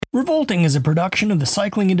Revolting is a production of the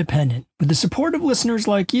Cycling Independent with the support of listeners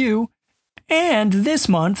like you, and this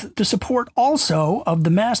month, the support also of the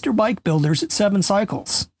master bike builders at 7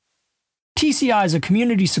 Cycles. TCI is a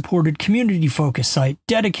community-supported, community-focused site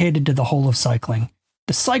dedicated to the whole of cycling.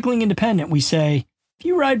 The Cycling Independent, we say, if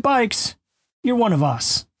you ride bikes, you're one of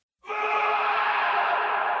us.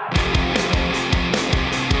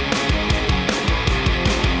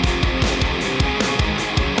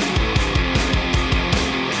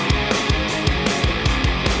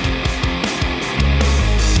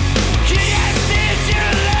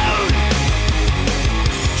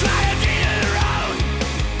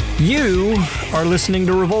 You are listening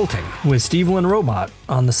to Revolting with Steven Robot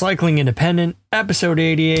on the Cycling Independent, episode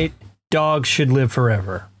 88, Dogs Should Live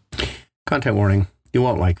Forever. Content warning, you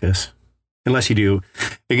won't like this. Unless you do.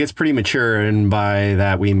 It gets pretty mature, and by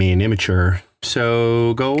that we mean immature.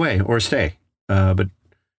 So go away or stay. But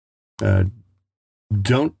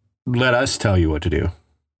don't let us tell you what to do.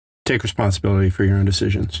 Take responsibility for your own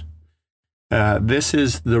decisions. This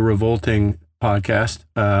is the Revolting podcast.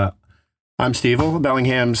 I'm Steve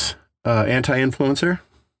Bellingham's anti-influencer.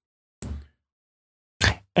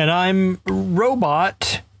 And I'm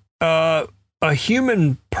Robot, a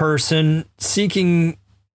human person seeking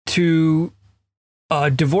to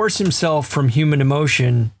divorce himself from human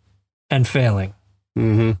emotion and failing.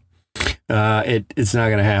 Mm-hmm. It's not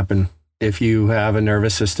going to happen. If you have a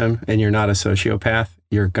nervous system and you're not a sociopath,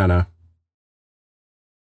 you're gonna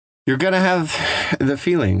have the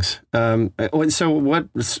feelings. So what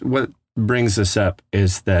brings this up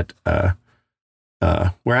is that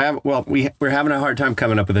we're having a hard time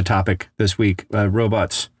coming up with a topic this week.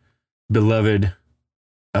 Robot's beloved,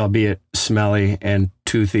 albeit smelly and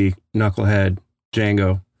toothy knucklehead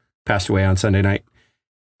Django passed away on Sunday night,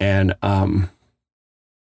 and I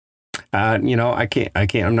can't.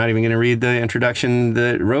 I'm not even going to read the introduction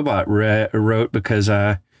that Robot wrote because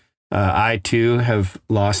I too have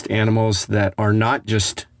lost animals that are not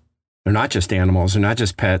just animals. They're not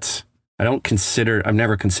just pets. I've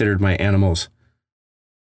never considered my animals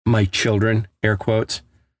my children, air quotes.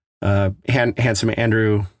 Handsome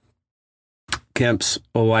Andrew Kemp's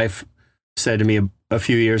wife said to me a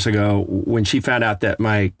few years ago when she found out that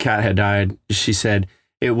my cat had died, she said,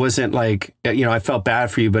 it wasn't like, I felt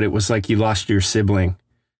bad for you, but it was like you lost your sibling.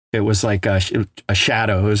 It was like a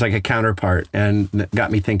shadow. It was like a counterpart, and it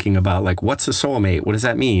got me thinking about like, what's a soulmate? What does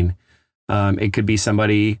that mean? It could be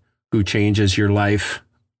somebody who changes your life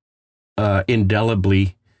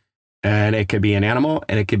indelibly, and it could be an animal,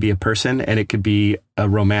 and it could be a person, and it could be a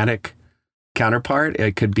romantic counterpart.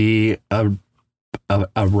 It could be a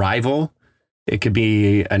rival. It could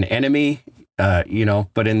be an enemy.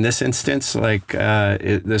 But in this instance,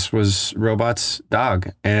 this was Robot's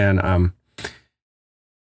dog, and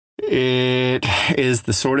it is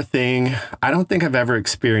the sort of thing I don't think I've ever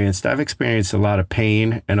experienced. I've experienced a lot of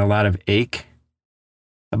pain and a lot of ache,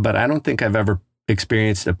 but I don't think I've ever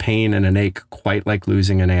experienced a pain and an ache quite like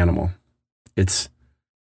losing an animal. It's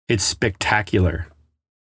spectacular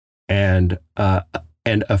and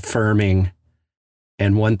affirming.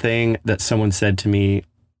 And one thing that someone said to me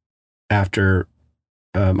after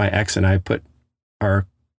my ex and I put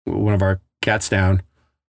one of our cats down,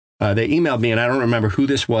 they emailed me, and I don't remember who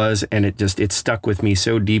this was, and it stuck with me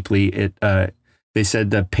so deeply. They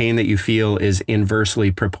said the pain that you feel is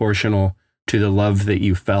inversely proportional to the love that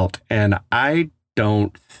you felt. And I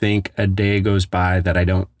don't think a day goes by that I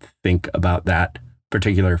don't think about that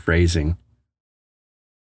particular phrasing.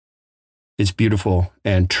 It's beautiful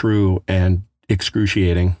and true and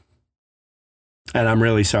excruciating. And I'm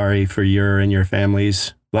really sorry for your and your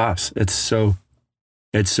family's loss. It's so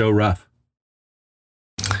rough.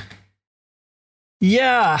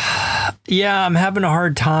 Yeah, I'm having a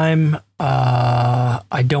hard time.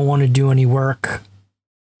 I don't want to do any work.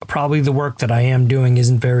 Probably the work that I am doing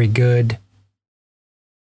isn't very good.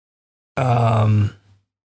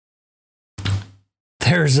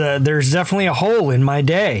 There's definitely a hole in my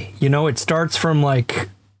day. It starts from like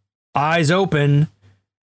eyes open.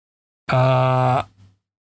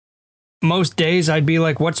 Most days I'd be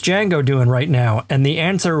like, what's Django doing right now? And the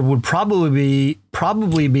answer would probably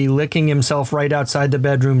be licking himself right outside the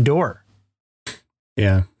bedroom door.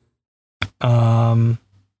 Yeah.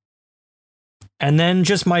 And then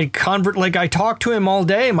just my I talk to him all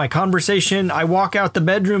day. My conversation, I walk out the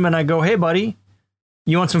bedroom and I go, hey buddy,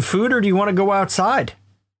 you want some food or do you want to go outside?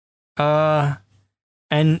 And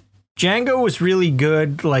Django was really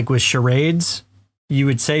good, like with charades. You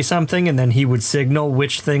would say something and then he would signal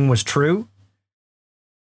which thing was true.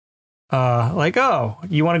 Like, oh,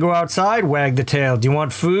 you want to go outside? Wag the tail. Do you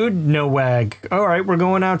want food? No wag. All right, we're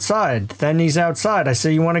going outside. Then he's outside. I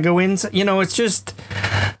say, you want to go inside? You know, it's just,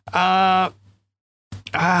 I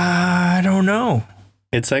don't know.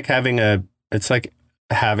 It's like having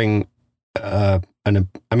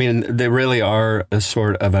I mean, they really are a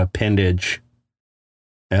sort of appendage.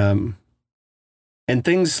 And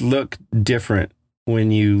things look different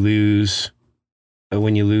when you lose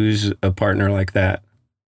a partner like that.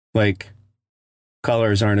 Like,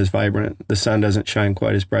 colors aren't as vibrant. The sun doesn't shine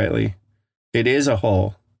quite as brightly. It is a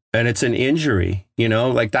hole, and it's an injury, you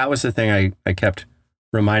know? Like, that was the thing I kept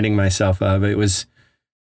reminding myself of. It was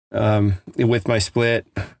with my split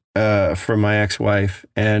from my ex-wife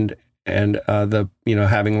and the, you know,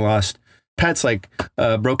 having lost pets, like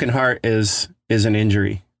a broken heart is an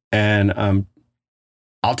injury. And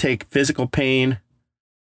I'll take physical pain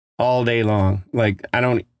all day long. Like, I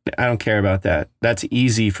don't care about that. That's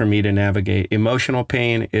easy for me to navigate. Emotional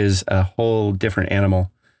pain is a whole different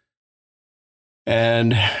animal.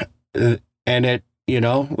 And it, you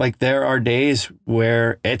know, like, there are days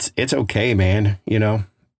where it's okay, man. You know,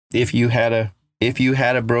 if you had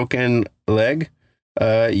a broken leg,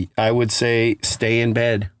 I would say stay in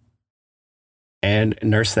bed and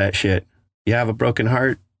nurse that shit. You have a broken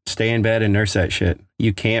heart, stay in bed and nurse that shit.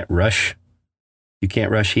 You can't rush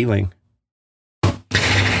healing.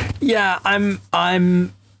 Yeah,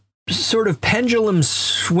 I'm sort of pendulum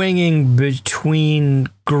swinging between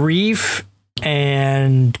grief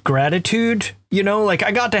and gratitude. You know, like,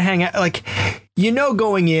 I got to hang out, like, you know,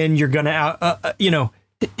 going in, you're gonna you know,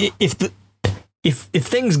 if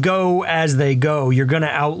things go as they go, you're gonna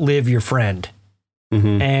outlive your friend.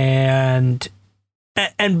 Mm-hmm.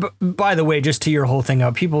 And by the way, just to your whole thing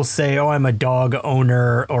up, people say, oh, I'm a dog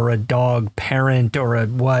owner or a dog parent or a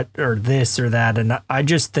what or this or that. And I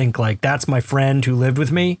just think, like, that's my friend who lived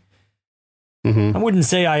with me. Mm-hmm. I wouldn't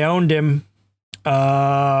say I owned him.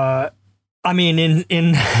 I mean,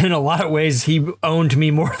 in a lot of ways, he owned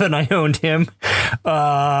me more than I owned him.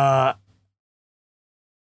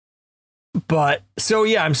 But so,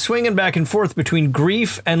 yeah, I'm swinging back and forth between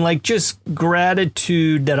grief and, like, just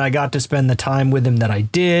gratitude that I got to spend the time with him that I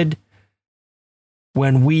did.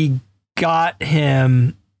 When we got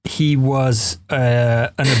him, he was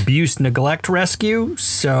an abuse neglect rescue.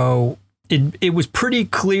 So it was pretty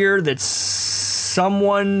clear that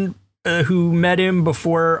someone who met him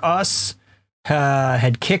before us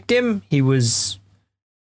had kicked him. He was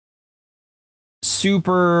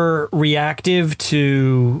super reactive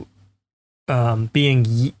to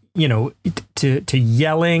being, you know, to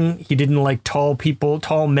yelling. He didn't like tall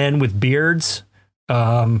men with beards.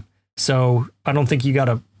 So I don't think you got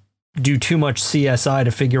to do too much CSI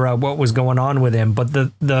to figure out what was going on with him. But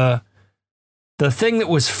the thing that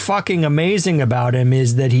was fucking amazing about him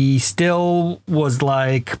is that he still was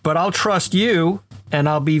like, but I'll trust you and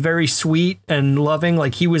I'll be very sweet and loving.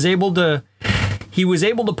 Like, he was able to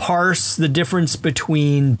parse the difference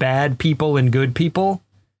between bad people and good people.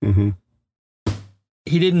 Mm-hmm.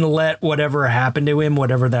 He didn't let whatever happened to him,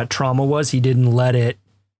 whatever that trauma was, he didn't let it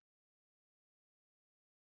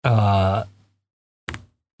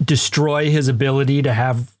destroy his ability to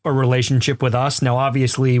have a relationship with us. Now,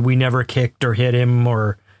 obviously, we never kicked or hit him,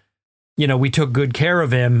 or, you know, we took good care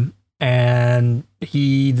of him. And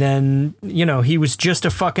he then, you know, he was just a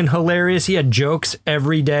fucking hilarious. He had jokes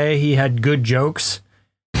every day. He had good jokes.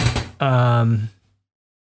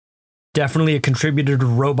 Definitely a contributor to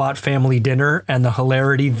Robot Family Dinner and the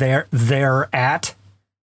hilarity thereat.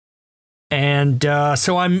 And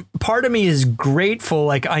so part of me is grateful.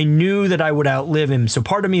 Like, I knew that I would outlive him. So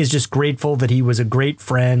part of me is just grateful that he was a great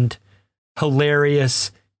friend,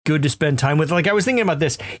 hilarious, good to spend time with. Like, I was thinking about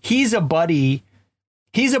this. He's a buddy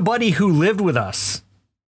who lived with us.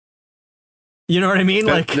 You know what I mean?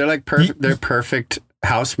 Like, they're like perfect. They're perfect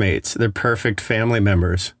housemates. They're perfect family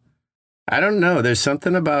members. I don't know. There's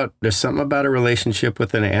something about a relationship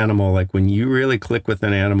with an animal. Like, when you really click with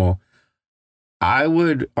an animal, I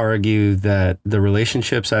would argue that the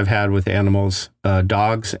relationships I've had with animals,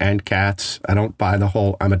 dogs and cats, I don't buy the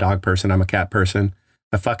whole, I'm a dog person, I'm a cat person.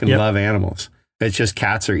 I fucking love animals. It's just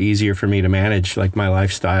cats are easier for me to manage, like my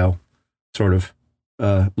lifestyle sort of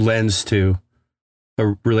lens to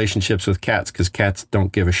relationships with cats, because cats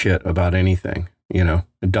don't give a shit about anything, you know.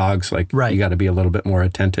 And dogs, like, you got to be a little bit more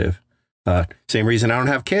attentive. Same reason I don't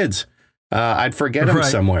have kids. I'd forget them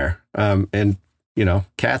somewhere. And, you know,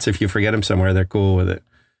 cats, if you forget them somewhere, they're cool with it.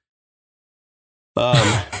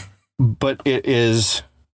 But it is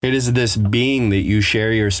this being that you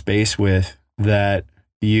share your space with, that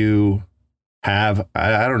you have,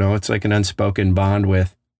 I don't know, it's like an unspoken bond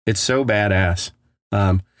with. It's so badass.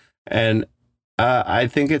 And I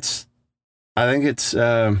think it's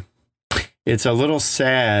a little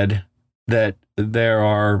sad that there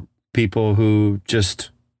are people who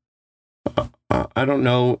just, I don't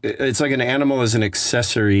know. It's like an animal is an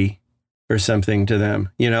accessory or something to them.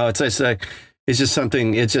 It's just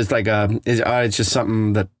something. It's just like it's just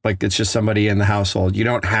something that like it's just somebody in the household. You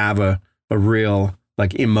don't have a real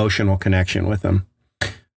like emotional connection with them.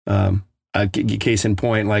 Case in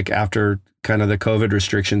point, like after kind of the COVID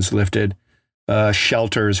restrictions lifted,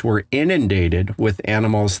 shelters were inundated with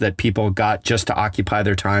animals that people got just to occupy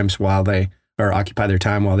their time while they were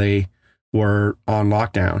on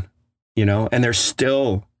lockdown, and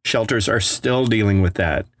shelters are still dealing with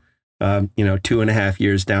that, 2.5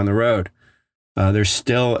 years down the road. There's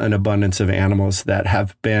still an abundance of animals that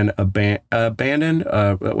have been abandoned.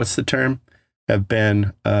 What's the term? Have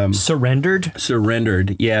been surrendered.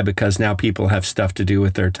 Surrendered, yeah, because now people have stuff to do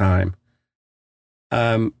with their time.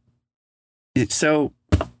 It's just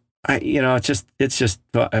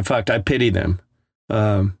fucked. I pity them.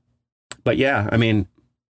 But yeah, I mean,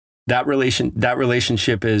 that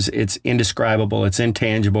relationship it's indescribable. It's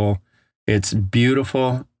intangible. It's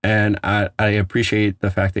beautiful. And I appreciate the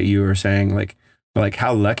fact that you were saying like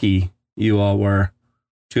how lucky you all were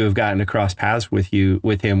to have gotten to cross paths with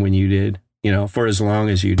him when you did, for as long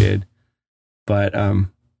as you did. But,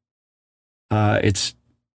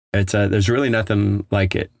 there's really nothing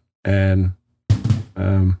like it. And,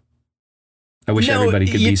 I wish everybody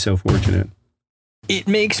could be so fortunate. It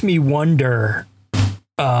makes me wonder.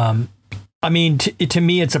 I mean, to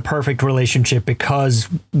me, it's a perfect relationship because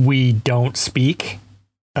we don't speak.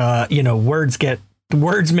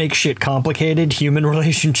 Words make shit complicated. Human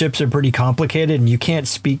relationships are pretty complicated, and you can't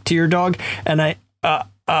speak to your dog. And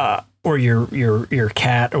or your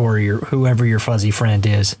cat or whoever your fuzzy friend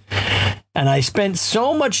is. And I spent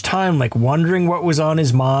so much time like wondering what was on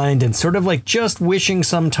his mind and sort of like just wishing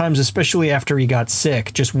sometimes, especially after he got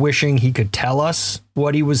sick, just wishing he could tell us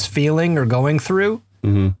what he was feeling or going through.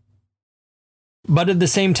 Mm-hmm. But at the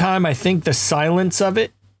same time, I think the silence of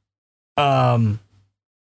it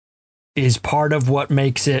is part of what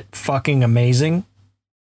makes it fucking amazing.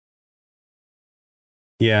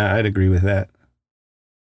 Yeah, I'd agree with that.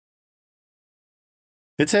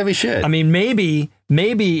 It's heavy shit. I mean, maybe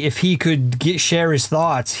if he could share his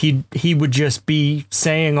thoughts, he would just be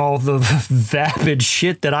saying all the vapid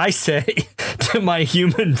shit that I say to my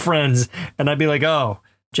human friends. And I'd be like, oh,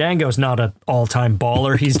 Django's not an all-time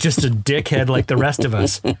baller. He's just a dickhead like the rest of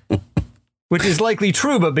us. Which is likely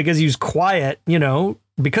true, but because he was quiet,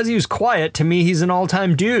 to me, he's an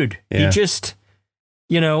all-time dude. Yeah. He just,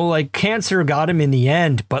 like cancer got him in the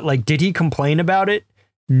end, but like, did he complain about it?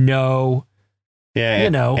 No.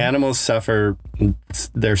 Yeah, animals suffer.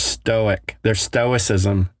 They're stoic. Their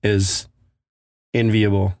stoicism is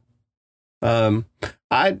enviable. I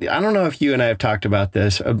don't know if you and I have talked about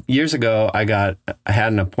this. Years ago, I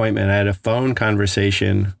had an appointment. I had a phone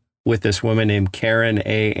conversation with this woman named Karen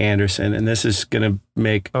A. Anderson, and this is gonna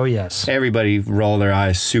make everybody roll their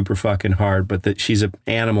eyes super fucking hard. But she's an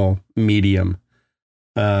animal medium.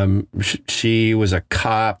 She was a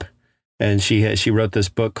cop. And she wrote this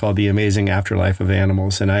book called The Amazing Afterlife of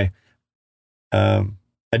Animals. And I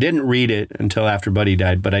didn't read it until after Buddy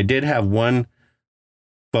died, but I did have one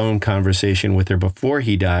phone conversation with her before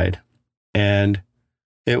he died. And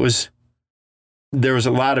there was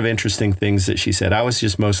a lot of interesting things that she said. I was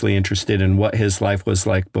just mostly interested in what his life was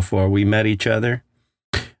like before we met each other.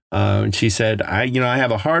 And she said, I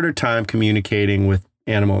have a harder time communicating with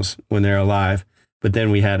animals when they're alive. But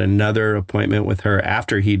then we had another appointment with her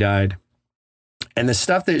after he died. And the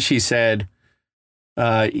stuff that she said,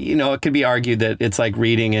 it could be argued that it's like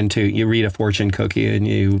you read a fortune cookie and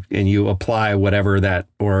you apply whatever that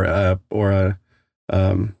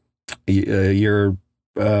your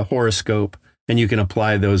horoscope, and you can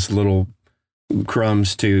apply those little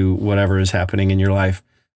crumbs to whatever is happening in your life.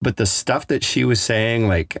 But the stuff that she was saying,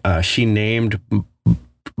 like she named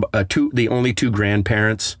the only two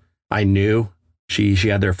grandparents I knew. She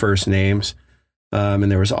had their first names.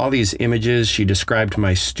 And there was all these images. She described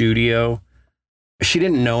my studio. She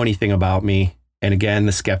didn't know anything about me. And again,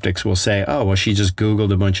 the skeptics will say, oh, well, she just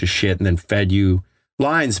Googled a bunch of shit and then fed you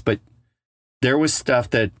lines. But there was stuff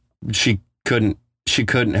that she couldn't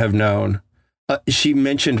have known. She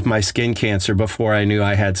mentioned my skin cancer before I knew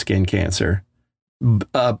I had skin cancer.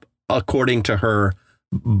 According to her,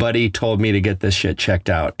 Buddy told me to get this shit checked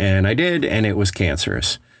out. And I did, and it was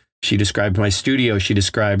cancerous. She described my studio. She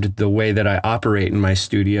described the way that I operate in my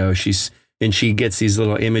studio. She gets these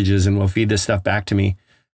little images and will feed this stuff back to me.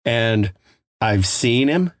 And I've seen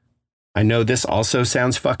him. I know this also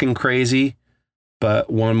sounds fucking crazy, But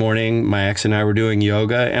one morning, my ex and I were doing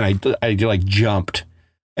yoga, and I like jumped,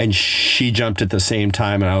 and she jumped at the same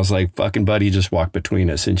time, and I was like, "Fucking buddy, just walked between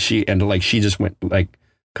us," and she just went like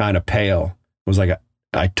kind of pale. It was like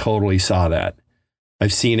I totally saw that.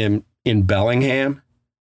 I've seen him in Bellingham.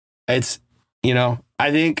 It's, I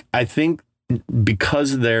think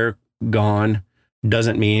because they're gone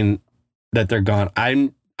doesn't mean that they're gone.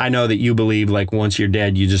 I know that you believe like once you're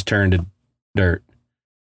dead, you just turn to dirt.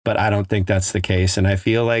 But I don't think that's the case. And I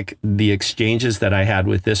feel like the exchanges that I had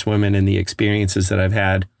with this woman and the experiences that I've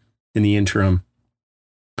had in the interim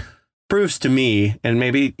proves to me, and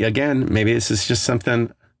maybe this is just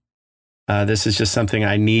something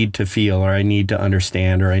I need to feel, or I need to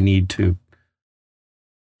understand, or I need to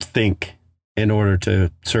think in order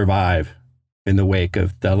to survive in the wake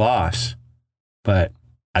of the loss. But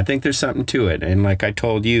I think there's something to it. And like I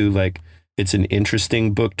told you, like, it's an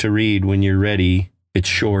interesting book to read when you're ready. It's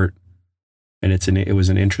short, and it was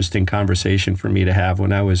an interesting conversation for me to have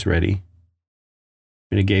when I was ready.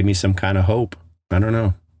 And it gave me some kind of hope. I don't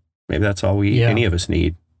know. Maybe that's all any of us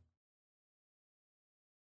need.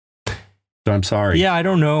 So I'm sorry. Yeah, I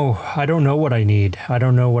don't know. I don't know what I need.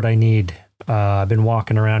 I've been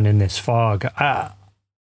walking around in this fog.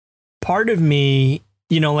 Part of me,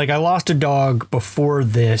 like I lost a dog before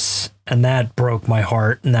this, and that broke my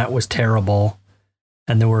heart, and that was terrible.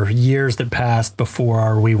 And there were years that passed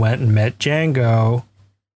before we went and met Django.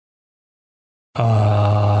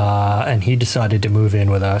 And he decided to move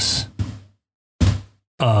in with us.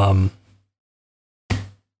 And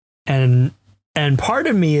part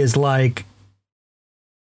of me is like,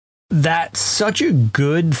 that's such a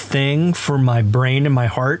good thing for my brain and my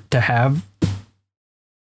heart to have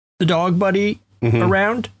the dog buddy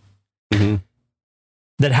around. Mm-hmm.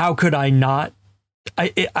 That how could I not?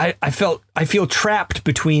 I feel trapped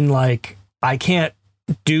between like, I can't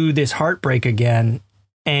do this heartbreak again,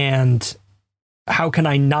 and how can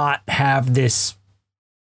I not have this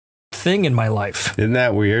thing in my life? Isn't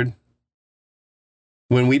that weird?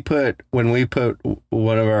 When we put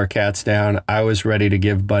one of our cats down, I was ready to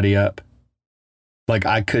give Buddy up.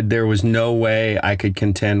 Like there was no way I could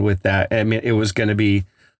contend with that. I mean, it was going to be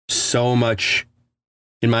so much,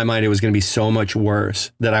 in my mind, it was going to be so much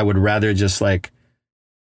worse that I would rather just like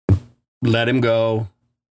let him go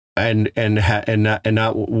and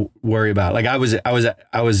not worry about it. Like I was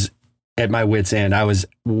at my wit's end. I was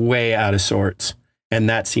way out of sorts, and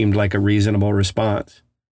that seemed like a reasonable response.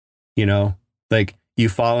 Like you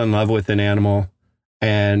fall in love with an animal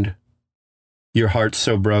and your heart's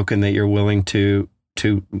so broken that you're willing to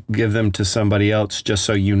give them to somebody else just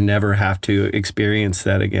so you never have to experience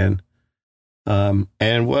that again.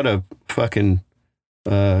 And what a fucking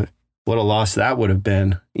what a loss that would have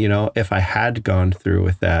been, if I had gone through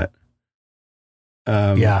with that.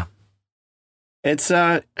 Yeah. It's,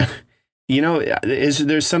 there's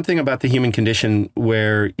something about the human condition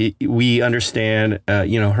where we understand,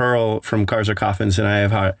 Hurl from Cars or Coffins and I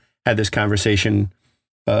have had this conversation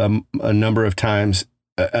a number of times.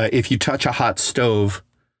 If you touch a hot stove,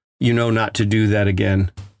 not to do that again.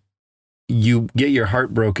 You get your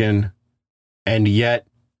heart broken, and yet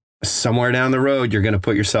somewhere down the road, you're going to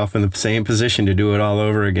put yourself in the same position to do it all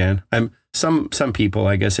over again. Some people,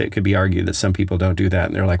 I guess it could be argued that some people don't do that.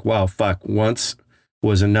 And they're like, wow, fuck, once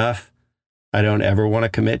was enough. I don't ever want to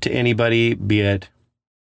commit to anybody, be it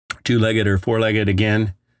two-legged or four-legged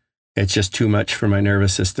again. It's just too much for my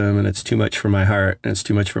nervous system, and it's too much for my heart, and it's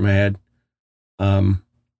too much for my head. But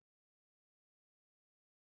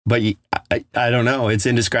I don't know. It's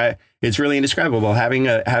really indescribable having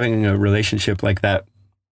a relationship like that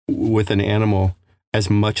with an animal. As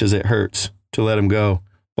much as it hurts to let him go,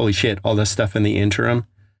 holy shit! All this stuff in the interim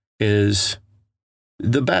is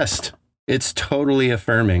the best. It's totally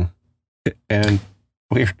affirming, and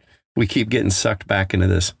we keep getting sucked back into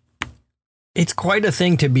this. It's quite a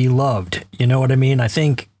thing to be loved. You know what I mean? I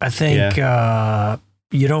think. Yeah.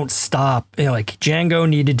 You don't stop. Like Django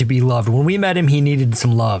needed to be loved. When we met him, he needed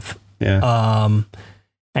some love. Yeah.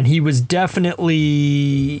 And he was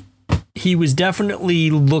definitely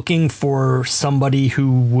looking for somebody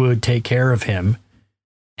who would take care of him.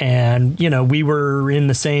 And, we were in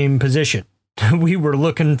the same position. We were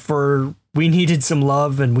we needed some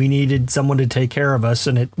love, and we needed someone to take care of us,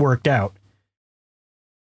 and it worked out.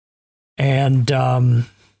 And,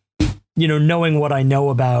 knowing what I know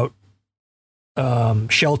about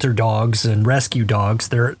shelter dogs and rescue dogs,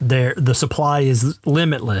 the supply is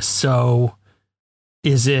limitless. So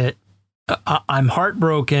I'm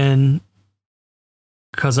heartbroken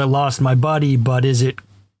because I lost my buddy, but it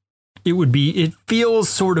feels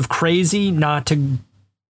sort of crazy not to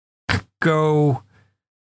go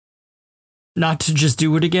not to just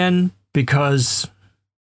do it again, because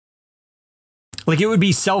like it would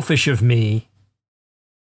be selfish of me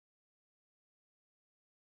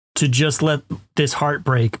to just let this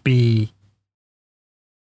heartbreak be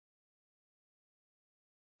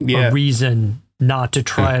a reason not to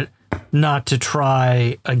try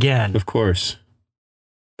again. Of course.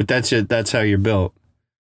 But that's it. That's how you're built.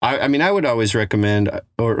 I mean, I would always recommend,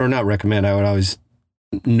 or not recommend, I would always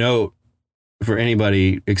note for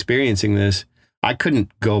anybody experiencing this, I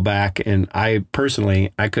couldn't go back, and I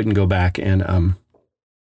couldn't go back and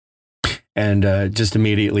just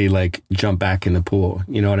immediately like jump back in the pool.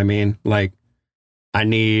 You know what I mean? Like, I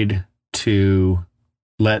need to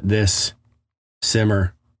let this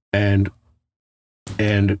simmer and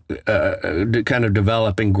kind of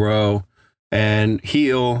develop and grow and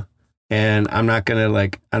heal. And I'm not going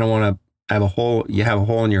to I don't want to have a hole. You have a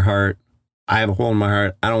hole in your heart. I have a hole in my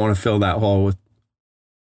heart. I don't want to fill that hole with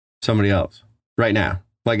somebody else right now.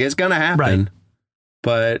 Like, it's going to happen,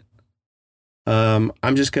 but I'm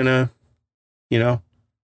just going to,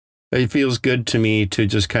 it feels good to me to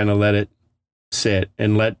just kind of let it sit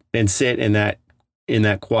and sit in that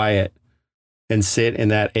quiet and sit in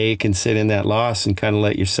that ache and sit in that loss and kind of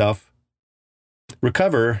let yourself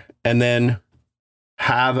recover, and then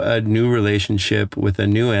have a new relationship with a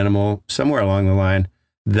new animal somewhere along the line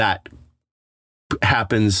that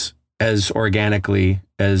happens as organically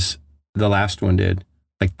as the last one did.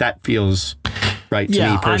 Like, that feels right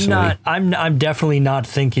to me personally. I'm definitely not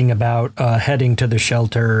thinking about heading to the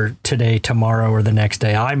shelter today, tomorrow, or the next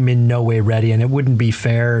day. I'm in no way ready, and it wouldn't be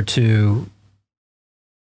fair to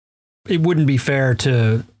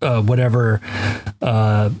whatever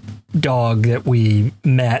dog that we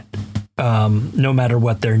met, no matter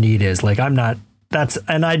what their need is. Like, I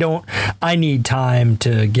need time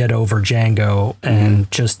to get over Django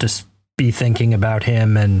and just to be thinking about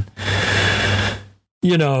him and,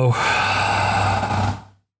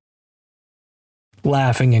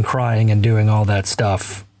 laughing and crying and doing all that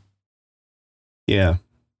stuff. Yeah,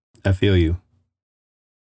 I feel you.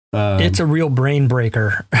 It's a real brain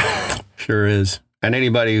breaker. Sure is. And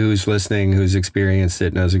anybody who's listening, who's experienced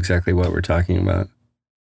it, knows exactly what we're talking about.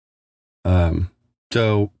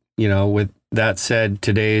 So, with that said,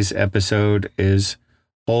 today's episode is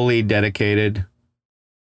wholly dedicated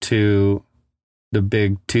to the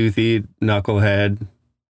big toothy knucklehead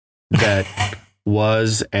that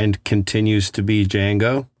was and continues to be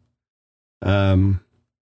Django. You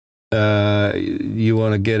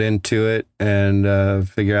want to get into it and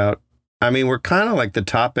figure out, I mean, we're kind of like the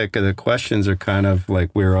topic of the questions are kind of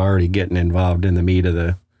like we're already getting involved in the meat of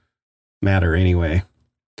the matter anyway.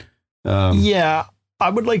 Yeah, I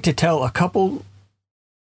would like to tell a couple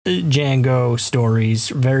Django stories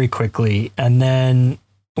very quickly, and then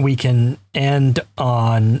we can end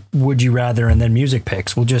on Would You Rather and then music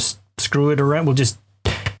picks. We'll just screw it around. We'll just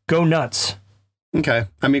go nuts. Okay.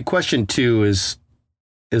 I mean, question 2 is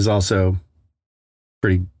also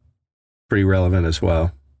pretty relevant as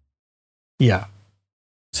well. Yeah.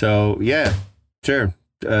 So yeah, sure.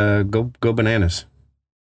 Go bananas.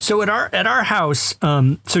 So at our house,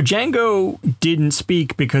 so Django didn't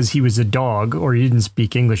speak because he was a dog, or he didn't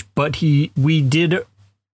speak English, but we did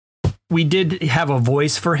have a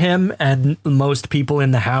voice for him, and most people in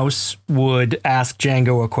the house would ask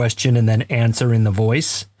Django a question and then answer in the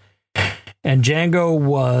voice. And Django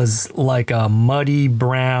was like a muddy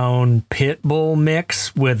brown pit bull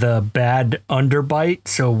mix with a bad underbite.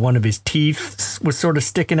 So one of his teeth was sort of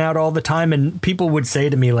sticking out all the time. And people would say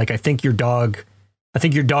to me, like, I think your dog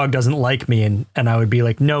doesn't like me. And I would be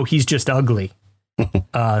like, no, he's just ugly.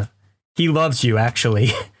 He loves you, actually,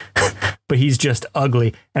 but he's just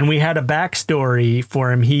ugly. And we had a backstory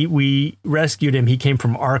for him. We rescued him. He came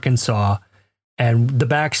from Arkansas. And the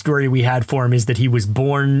backstory we had for him is that he was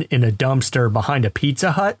born in a dumpster behind a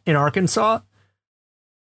Pizza Hut in Arkansas.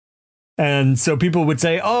 And so people would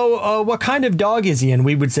say, what kind of dog is he? And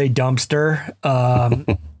we would say dumpster.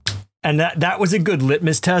 And that was a good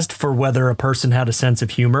litmus test for whether a person had a sense of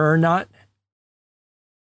humor or not.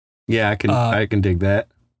 Yeah, I can dig that.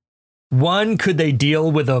 One, could they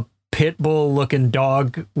deal with a pit bull looking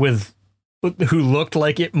dog who looked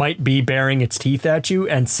like it might be baring its teeth at you?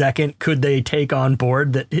 And second, could they take on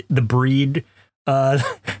board that the breed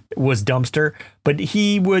was dumpster? But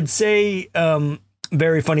he would say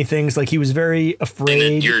very funny things, like he was very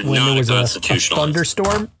afraid when there was a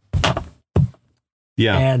thunderstorm.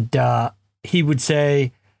 Yeah. And he would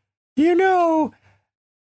say,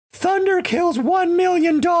 thunder kills 1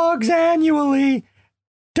 million dogs annually.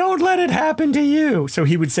 Don't let it happen to you. So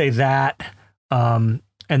he would say that. And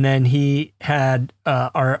And then he had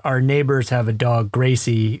our neighbors have a dog,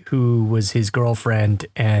 Gracie, who was his girlfriend,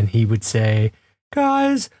 and he would say,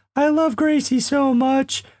 "Guys, I love Gracie so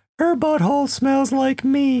much. Her butthole smells like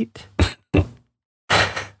meat." I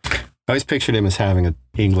always pictured him as having an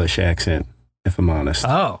English accent, if I'm honest.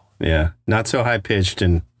 Oh. Yeah. Not so high pitched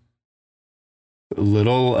and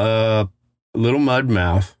little mud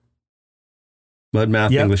mouth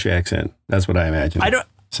yep. English accent. That's what I imagine.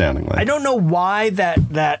 Sounding like. I don't know why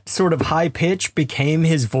that sort of high pitch became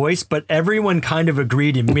his voice, but everyone kind of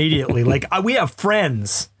agreed immediately. Like, we have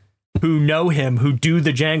friends who know him who do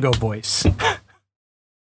the Django voice.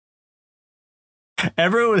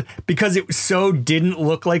 Everyone, because it so didn't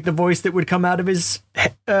look like the voice that would come out of his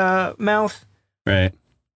mouth. Right.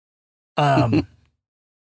 God,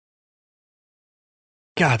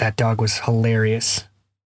 that dog was hilarious.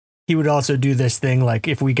 He would also do this thing like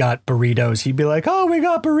if we got burritos, he'd be like, "Oh, we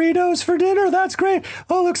got burritos for dinner. That's great.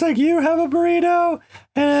 Oh, looks like you have a burrito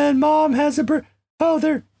and Mom has a burrito. Oh,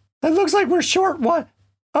 it looks like we're short one.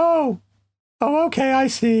 Oh, okay, I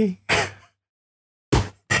see."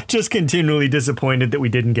 Just continually disappointed that we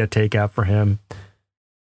didn't get takeout for him.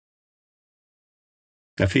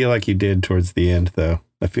 I feel like you did towards the end, though.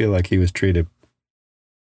 I feel like he was treated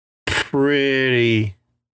pretty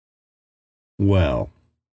well.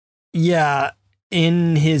 Yeah,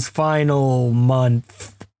 in his final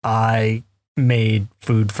month, I made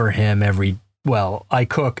food for him I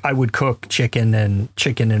would cook chicken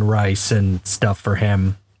and rice and stuff for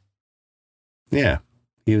him. Yeah,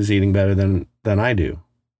 he was eating better than I do.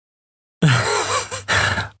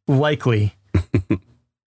 Likely.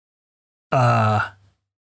 Yeah,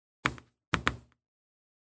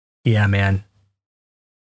 man.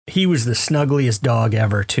 He was the snuggliest dog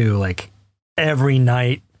ever too. Like every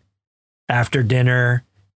night after dinner,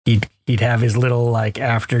 he'd have his little like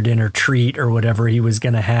after dinner treat or whatever he was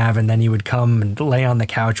going to have. And then he would come and lay on the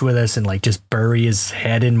couch with us and like just bury his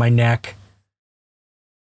head in my neck.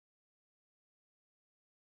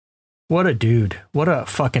 What a dude. What a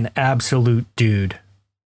fucking absolute dude.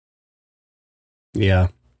 Yeah.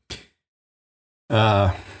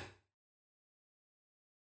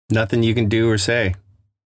 Nothing you can do or say.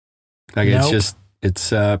 Like nope.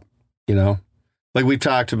 It's like we've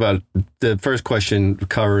talked about, the first question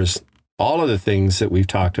covers all of the things that we've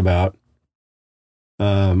talked about.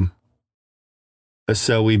 So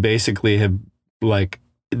we basically have like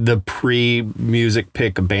the pre-music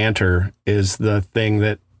pick banter is the thing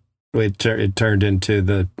that it turned into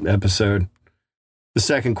the episode. The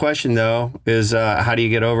second question, though, is how do you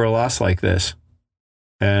get over a loss like this?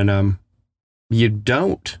 And you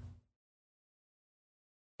don't.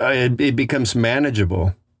 It becomes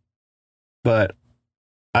manageable, but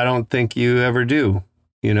I don't think you ever do.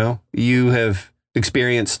 You know, you have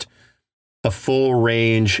experienced a full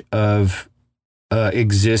range of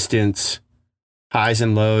existence, highs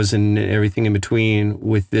and lows and everything in between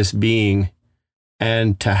with this being.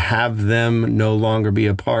 And to have them no longer be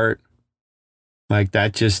a part, like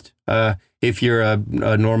that just, if you're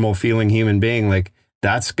a normal feeling human being, like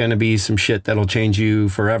that's going to be some shit that'll change you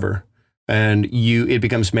forever. And it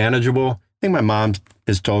becomes manageable. I think my mom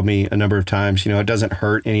has told me a number of times, it doesn't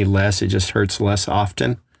hurt any less. It just hurts less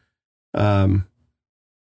often.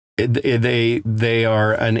 They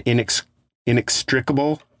are an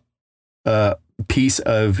inextricable piece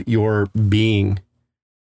of your being.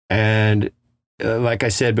 And like I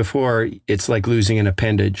said before, it's like losing an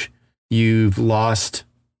appendage. You've lost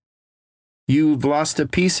a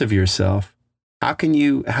piece of yourself. How can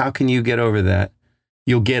you get over that?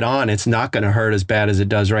 You'll get on. It's not going to hurt as bad as it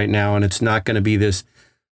does right now, and it's not going to be this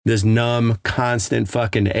numb, constant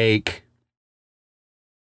fucking ache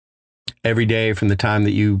every day from the time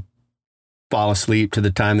that you fall asleep to the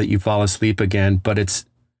time that you fall asleep again. But it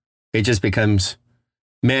just becomes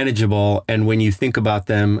manageable, and when you think about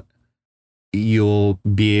them, you'll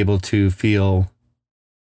be able to feel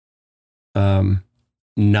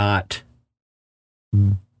not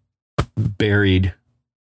buried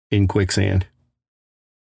in quicksand.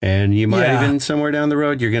 And you might even somewhere down the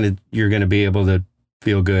road, you're gonna be able to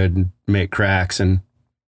feel good and make cracks, and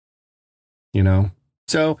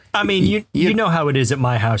So I mean, you know how it is at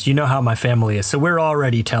my house. You know how my family is. So we're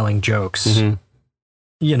already telling jokes.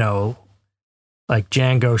 Mm-hmm. Like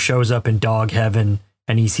Django shows up in dog heaven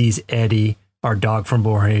and he sees Eddie, our dog from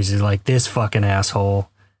Borges. He's like, "This fucking asshole.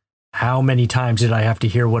 How many times did I have to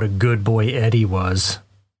hear what a good boy Eddie was?"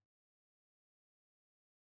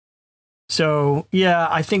 So, yeah,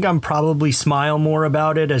 I think I'm probably smile more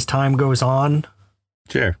about it as time goes on.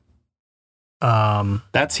 Sure.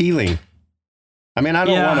 That's healing. I mean, I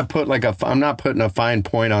don't want to put like I'm not putting a fine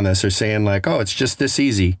point on this or saying like, oh, it's just this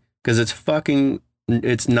easy, because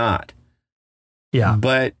it's not. Yeah.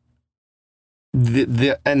 But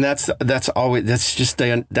and that's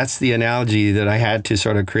the analogy that I had to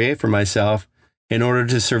sort of create for myself in order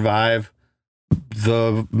to survive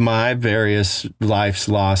my various life's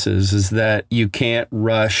losses, is that you can't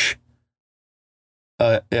rush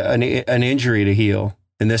an injury to heal.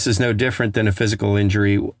 And this is no different than a physical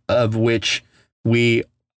injury, of which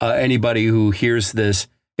anybody who hears this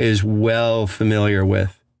is well familiar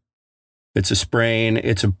with. It's a sprain,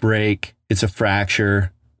 it's a break, it's a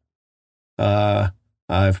fracture.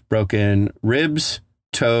 I've broken ribs,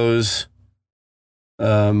 toes,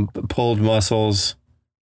 pulled muscles,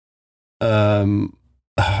 tore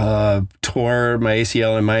my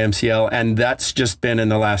ACL and my MCL, and that's just been in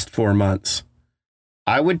the last 4 months.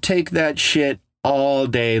 I would take that shit all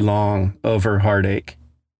day long over heartache,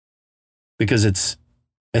 because it's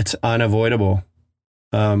unavoidable.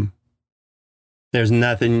 There's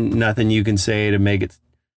nothing you can say to make it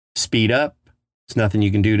speed up. There's nothing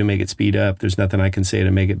you can do to make it speed up. There's nothing I can say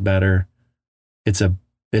to make it better. It's a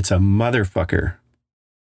motherfucker.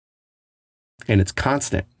 And it's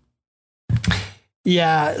constant.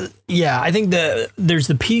 Yeah. I think there's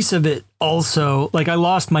the piece of it also. Like, I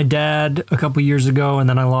lost my dad a couple years ago, and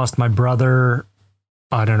then I lost my brother,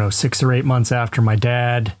 I don't know, 6 or 8 months after my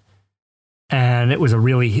dad. And that was a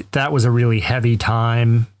really heavy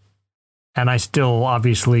time. And I still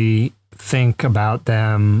obviously think about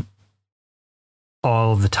them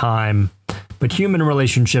all the time. But human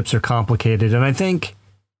relationships are complicated. And I think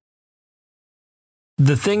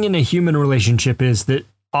the thing in a human relationship is that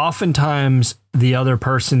oftentimes the other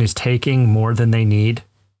person is taking more than they need.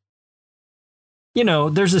 You know,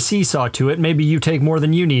 there's a seesaw to it. Maybe you take more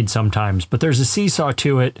than you need sometimes, but there's a seesaw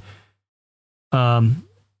to it.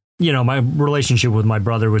 You know, my relationship with my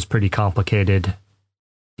brother was pretty complicated.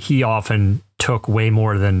 He often took way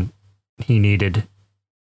more than he needed.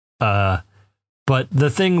 But the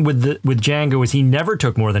thing with Django is he never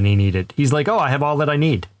took more than he needed. He's like, oh, I have all that I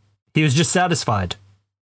need. He was just satisfied.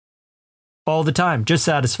 All the time, just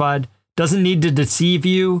satisfied. Doesn't need to deceive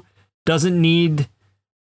you. Doesn't need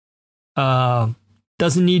to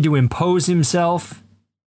impose himself.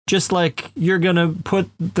 Just like you're going to put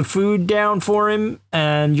the food down for him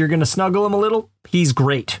and you're going to snuggle him a little. He's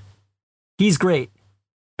great. He's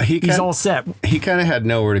all set. He kind of had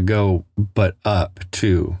nowhere to go but up,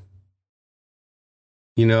 too.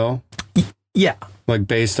 You know? Yeah. Like,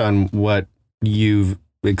 based on what you've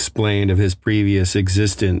explained of his previous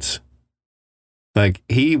existence, like,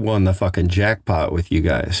 he won the fucking jackpot with you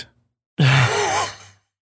guys.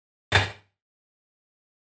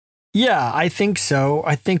 Yeah, I think so.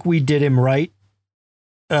 I think we did him right.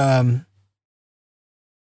 I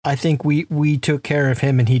think we took care of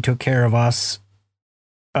him and he took care of us.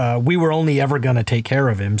 We were only ever going to take care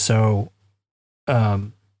of him, so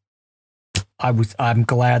I'm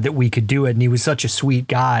glad that we could do it, and he was such a sweet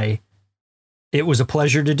guy. It was a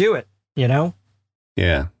pleasure to do it, you know?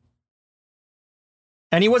 Yeah.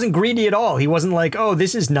 And he wasn't greedy at all. He wasn't like, oh,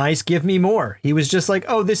 this is nice, give me more. He was just like,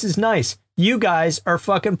 oh, this is nice. You guys are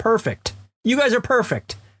fucking perfect. You guys are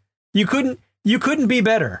perfect. You couldn't be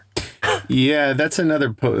better. Yeah, that's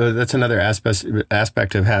another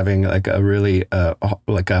aspect of having like a really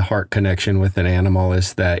like a heart connection with an animal,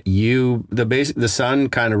 is that the sun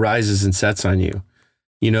kind of rises and sets on you.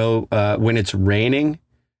 You know, when it's raining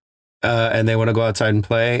and they want to go outside and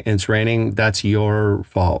play and it's raining, that's your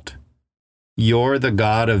fault. You're the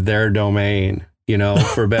god of their domain, you know,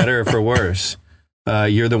 for better or for worse.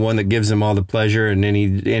 You're the one that gives them all the pleasure, and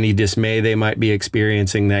any dismay they might be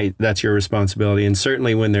experiencing, that's your responsibility. And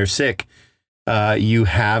certainly when they're sick, you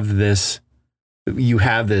have this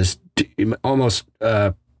almost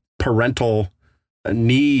parental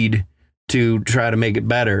need to try to make it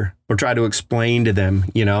better or try to explain to them,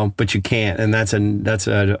 you know, but you can't. And that's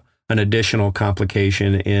an additional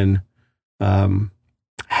complication in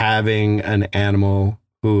having an animal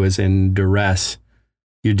who is in duress.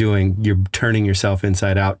 You're turning yourself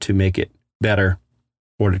inside out to make it better,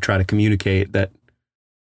 or to try to communicate that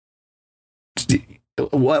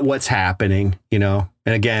what's happening, you know.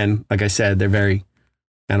 And again, like I said,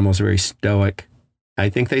 animals are very stoic. I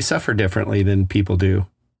think they suffer differently than people do.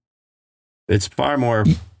 It's far more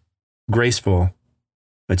graceful,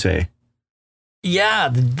 I'd say. Yeah,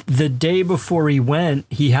 the day before he went,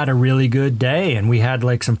 he had a really good day, and we had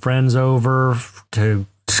like some friends over to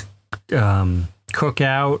cook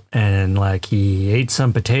out, and like he ate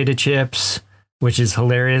some potato chips, which is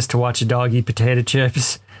hilarious to watch a dog eat potato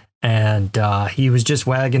chips. And he was just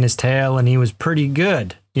wagging his tail, and he was pretty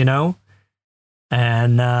good, you know?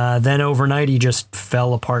 And then overnight, he just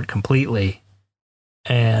fell apart completely.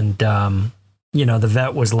 And, the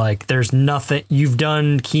vet was like, there's nothing. You've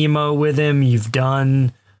done chemo with him. You've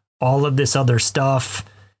done all of this other stuff.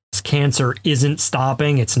 His cancer isn't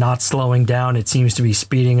stopping. It's not slowing down. It seems to be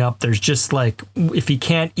speeding up. There's just like, if he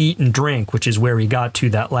can't eat and drink, which is where he got to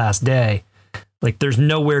that last day, like there's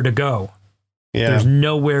nowhere to go. Yeah. There's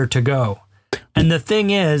nowhere to go. And the thing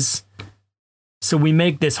is, so we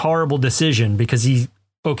make this horrible decision because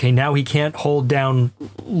now he can't hold down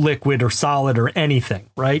liquid or solid or anything,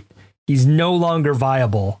 right? He's no longer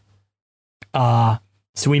viable. So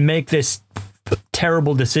we make this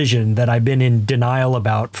terrible decision that I've been in denial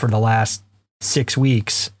about for the last 6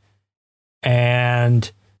 weeks. And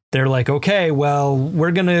they're like, okay, well,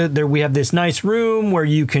 we have this nice room where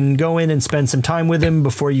you can go in and spend some time with him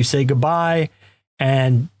before you say goodbye.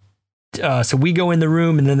 And so we go in the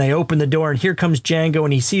room and then they open the door and here comes Django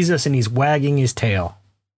and he sees us and he's wagging his tail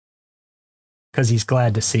because he's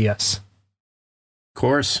glad to see us. Of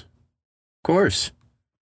course.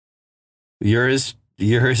 You're his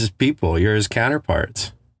people. You're his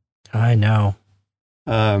counterparts. I know.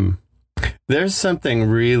 There's something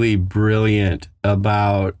really brilliant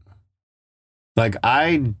about, like,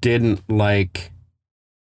 I didn't like,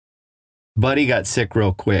 Buddy got sick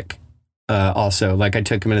real quick. Also, like, I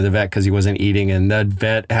took him into the vet because he wasn't eating, and that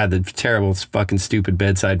vet had the terrible fucking stupid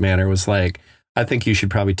bedside manner, was like, I think you should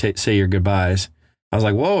probably say your goodbyes. I was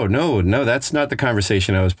like, whoa, no, that's not the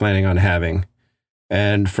conversation I was planning on having.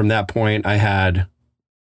 And from that point, I had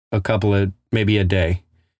a couple of, maybe a day.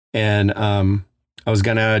 And I was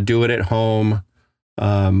going to do it at home.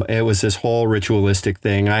 It was this whole ritualistic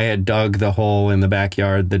thing. I had dug the hole in the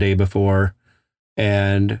backyard the day before.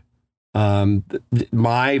 And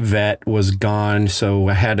my vet was gone. So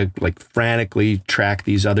I had to like frantically track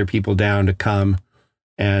these other people down to come.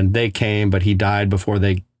 And they came, but he died before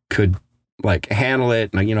they could like handle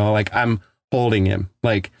it. And, like I'm holding him.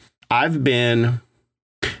 Like I've been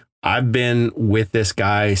with this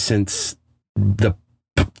guy since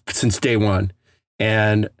day one.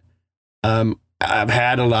 And I've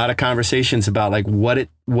had a lot of conversations about like what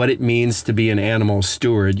it means to be an animal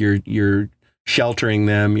steward. You're sheltering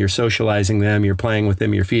them, you're socializing them, you're playing with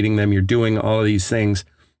them, you're feeding them, you're doing all of these things.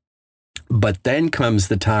 But then comes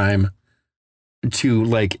the time to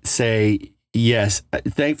like say, yes,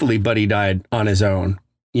 thankfully Buddy died on his own.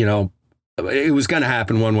 It was going to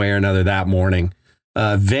happen one way or another that morning.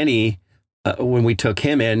 Vinny, when we took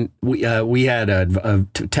him in, we had a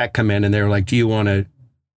tech come in and they were like, do you want to,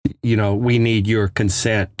 we need your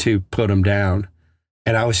consent to put him down.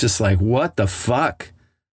 And I was just like, what the fuck?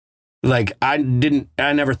 Like, I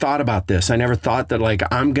never thought about this. I never thought that like,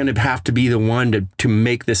 I'm going to have to be the one to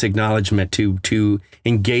make this acknowledgement, to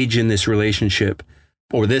engage in this relationship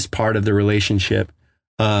or this part of the relationship.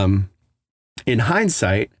 In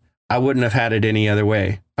hindsight, I wouldn't have had it any other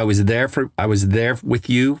way. I was there with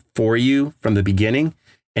you, for you from the beginning,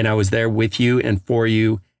 and I was there with you and for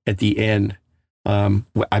you at the end.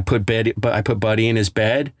 I put Buddy in his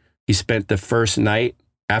bed. He spent the first night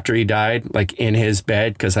after he died, like in his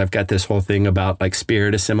bed, because I've got this whole thing about like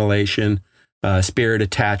spirit assimilation, spirit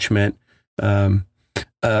attachment. My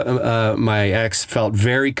ex felt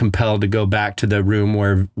very compelled to go back to the room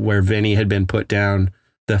where Vinny had been put down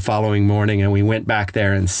the following morning, and we went back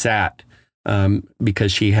there and sat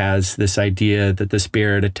because she has this idea that the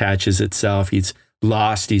spirit attaches itself. He's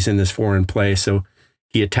lost. He's in this foreign place, so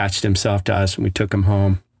he attached himself to us, and we took him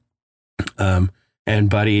home. And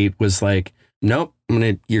Buddy was like, "Nope,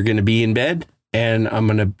 you're gonna be in bed, and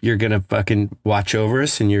you're gonna fucking watch over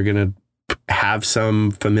us, and you're gonna have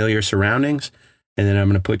some familiar surroundings, and then I'm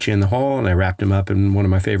gonna put you in the hole." And I wrapped him up in one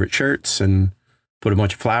of my favorite shirts and put a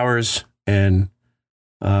bunch of flowers, and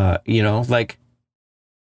like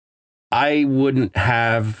I wouldn't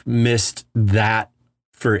have missed that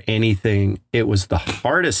for anything. It was some of the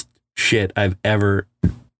hardest shit I've ever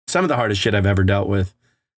dealt with,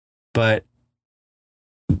 but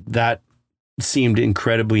that seemed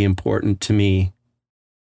incredibly important to me,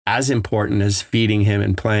 as important as feeding him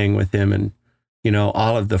and playing with him and,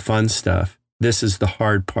 all of the fun stuff. This is the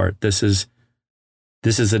hard part. This is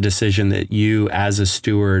a decision that you as a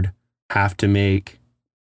steward have to make.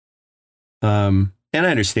 And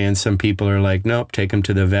I understand some people are like, nope, take him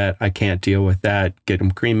to the vet. I can't deal with that. Get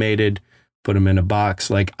him cremated, put him in a box.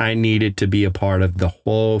 Like, I needed to be a part of the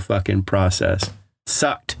whole fucking process.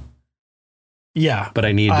 Sucked. Yeah. But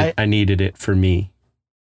I needed it for me.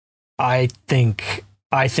 I think,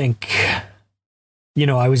 I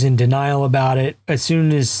was in denial about it. As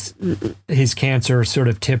soon as his cancer sort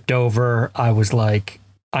of tipped over, I was like,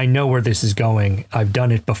 I know where this is going. I've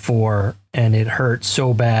done it before and it hurt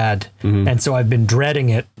so bad. Mm-hmm. And so I've been dreading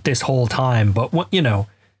it this whole time. But,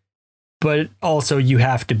 but also you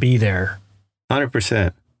have to be there.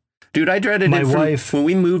 100%. Dude, I dreaded My it wife, when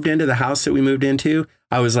we moved into the house that we moved into.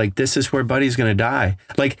 I was like, this is where Buddy's going to die.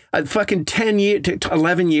 Like fucking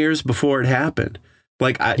 11 years before it happened.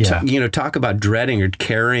 Like, talk about dreading or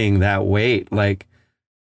carrying that weight. Like,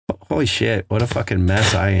 holy shit, what a fucking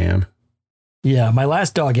mess I am. Yeah, my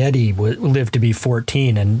last dog, Eddie, lived to be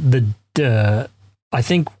 14. And I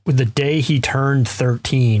think the day he turned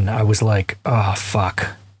 13, I was like, oh,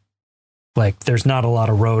 fuck. Like, there's not a lot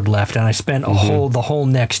of road left. And I spent the whole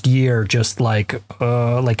next year just with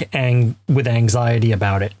anxiety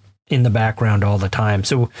about it in the background all the time.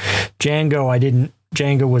 So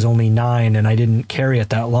Django was only 9 and I didn't carry it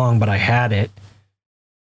that long, but I had it.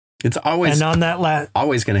 It's always, and on that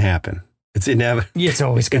always going to happen. It's inevitable. It's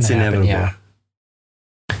always going to happen. Inevitable. Yeah.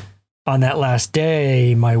 On that last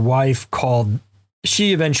day, my wife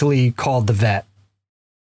she eventually called the vet,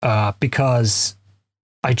 because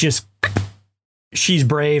she's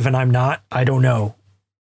brave and I'm not. I don't know.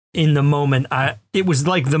 In the moment, it was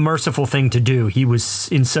like the merciful thing to do. He was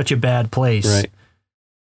in such a bad place. Right.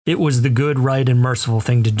 It was the good, right, and merciful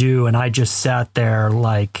thing to do. And I just sat there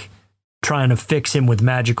like trying to fix him with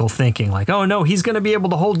magical thinking. Like, oh no, he's going to be able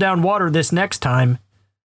to hold down water this next time.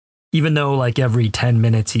 Even though like every 10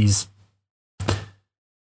 minutes he's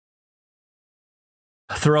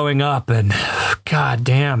throwing up and god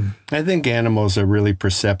damn. I think animals are really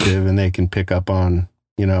perceptive and they can pick up on,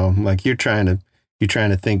 like you're trying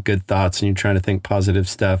to think good thoughts and you're trying to think positive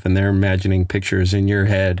stuff and they're imagining pictures in your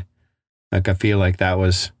head. Like I feel like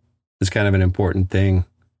is kind of an important thing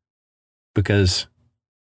because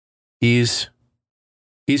he's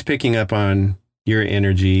picking up on your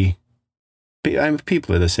energy.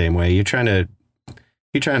 People are the same way. You're trying to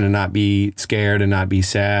not be scared and not be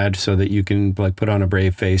sad so that you can like put on a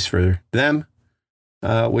brave face for them,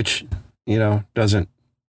 which, doesn't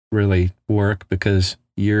really work because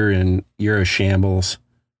you're a shambles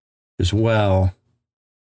as well.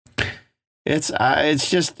 It's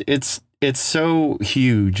so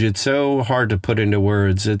huge. It's so hard to put into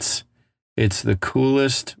words. It's the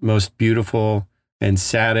coolest, most beautiful and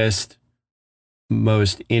saddest,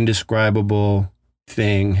 most indescribable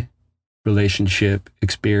thing, relationship,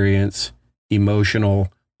 experience,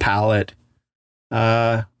 emotional palette,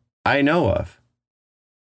 I know of.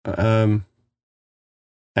 And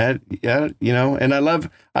I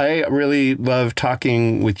really love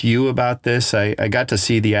talking with you about this. I got to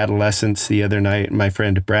see the Adolescents the other night. My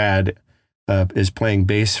friend Brad is playing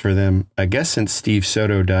bass for them, I guess since Steve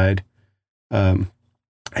Soto died. And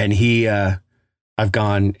I've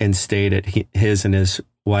gone and stayed at his and his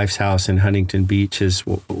wife's house in Huntington Beach. His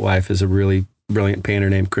wife is a really brilliant painter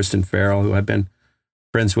named Kristen Farrell, who I've been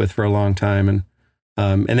friends with for a long time.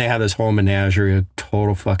 And they have this whole menagerie of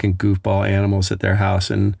total fucking goofball animals at their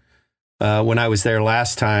house. And when I was there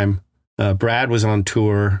last time, Brad was on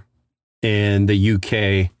tour in the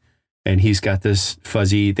UK and he's got this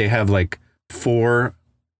they have like 4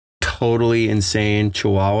 totally insane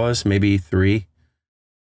chihuahuas, maybe 3.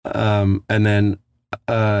 And then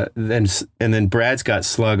Brad's got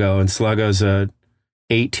Sluggo, and Sluggo's a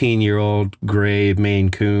 18-year-old gray Maine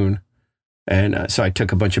Coon. And so I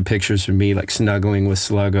took a bunch of pictures of me like snuggling with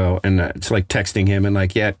Sluggo and it's like texting him and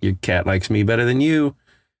like, yeah, your cat likes me better than you,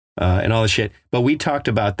 and all the shit. But we talked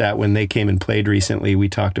about that when they came and played recently. We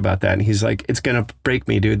talked about that and he's like, it's going to break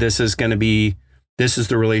me, dude. This is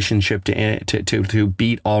the relationship to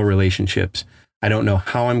beat all relationships. I don't know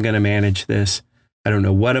how I'm going to manage this. I don't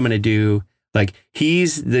know what I'm going to do. Like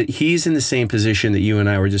he's in the same position that you and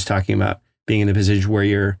I were just talking about, being in the position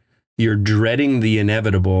where you're dreading the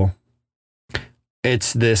inevitable.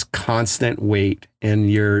 It's this constant weight,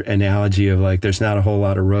 and your analogy of like, there's not a whole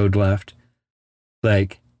lot of road left.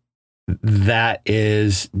 Like that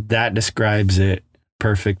describes it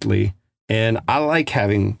perfectly. And I like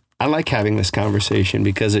having this conversation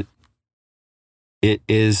because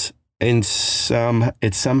it's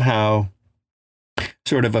somehow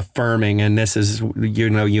sort of affirming. And this is,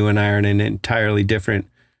 you and I are in an entirely different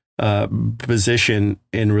position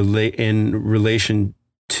in relation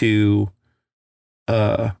to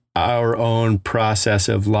our own process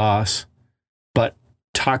of loss. But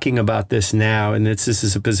talking about this now, and this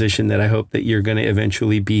is a position that I hope that you're going to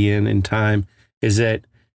eventually be in time, is that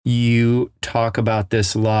you talk about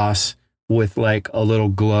this loss with like a little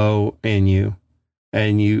glow in you.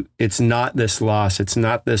 And it's not this loss. It's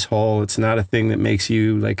not this hole. It's not a thing that makes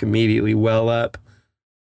you like immediately well up.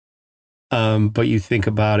 But you think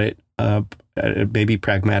about it maybe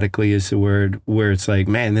pragmatically is the word, where it's like,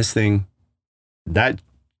 man, this thing that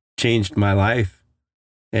changed my life,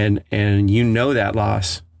 and you know that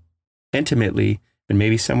loss intimately, and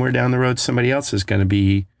maybe somewhere down the road somebody else is going to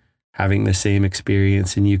be having the same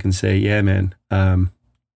experience, and you can say, yeah, man,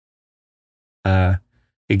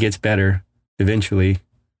 it gets better eventually.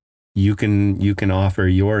 You can offer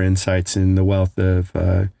your insights and the wealth of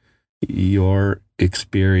your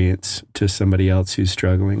experience to somebody else who's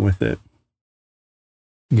struggling with it.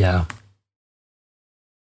 Yeah.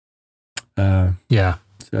 Yeah.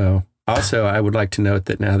 So also, I would like to note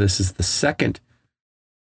that now this is the second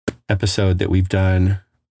episode that we've done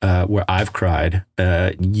where I've cried.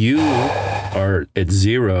 You are at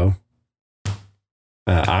 0.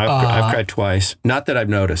 I've cried twice. Not that I've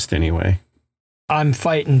noticed anyway. I'm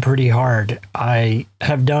fighting pretty hard. I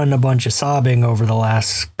have done a bunch of sobbing over the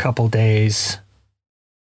last couple days.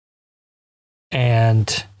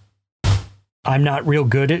 And I'm not real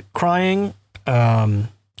good at crying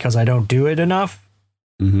because I don't do it enough.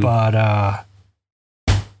 Mm-hmm. But,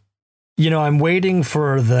 I'm waiting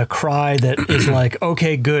for the cry that is like,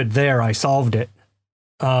 okay, good, there, I solved it.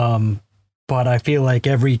 But I feel like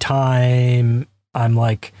every time I'm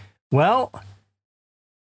like, well,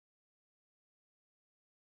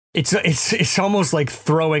 it's almost like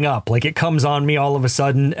throwing up. Like it comes on me all of a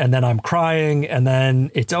sudden, and then I'm crying, and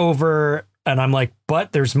then it's over, and I'm like,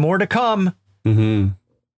 but there's more to come. Mm-hmm.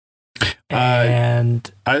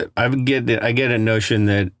 And I get a notion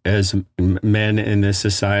that as men in this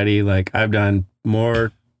society, like I've done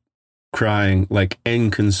more crying, like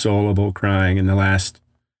inconsolable crying in the last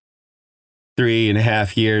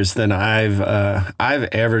 3.5 years than I've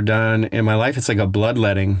ever done in my life. It's like a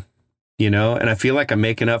bloodletting, and I feel like I'm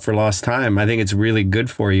making up for lost time. I think it's really good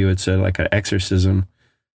for you. It's like an exorcism.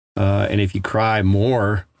 And if you cry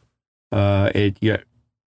more, there's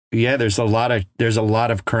a lot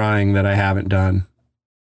of crying that I haven't done.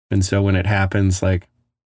 And so when it happens, like,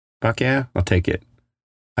 fuck yeah, I'll take it.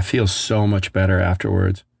 I feel so much better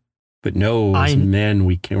afterwards. But no, as men,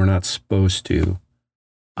 we're not supposed to.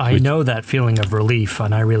 I know that feeling of relief,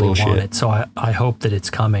 and I really want it. So I hope that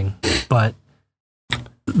it's coming. But,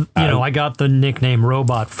 I got the nickname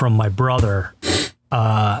Robot from my brother.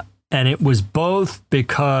 And it was both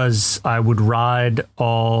because I would ride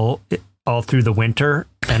all through the winter.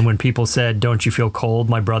 And when people said, "Don't you feel cold?"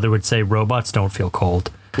 my brother would say, "Robots don't feel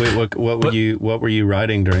cold." Wait, what were you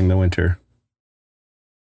riding during the winter?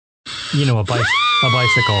 A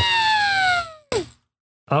bicycle.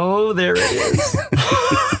 Oh, there it is.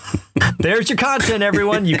 There's your content,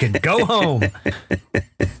 everyone. You can go home.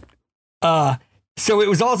 So it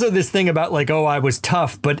was also this thing about like, oh, I was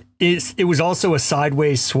tough, but it was also a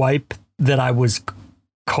sideways swipe that I was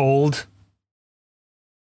cold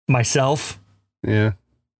myself. Yeah.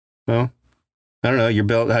 Well, I don't know. You're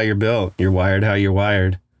built how you're built. You're wired how you're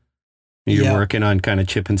wired. You're working on kind of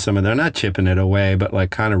chipping they're not chipping it away, but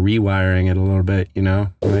like kind of rewiring it a little bit,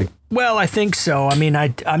 like. Well, I think so. I mean, I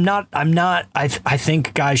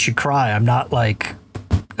think guys should cry. I'm not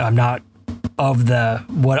of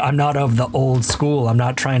the old school. I'm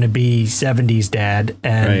not trying to be 70s dad.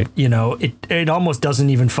 And, right. It almost doesn't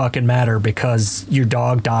even fucking matter because your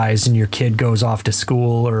dog dies and your kid goes off to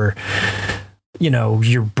school, or,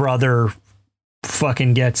 your brother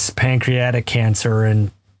fucking gets pancreatic cancer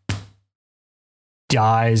and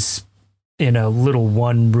dies in a little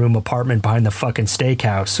 1-room apartment behind the fucking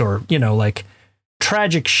steakhouse, or, like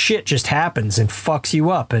tragic shit just happens and fucks you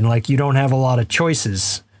up, and like you don't have a lot of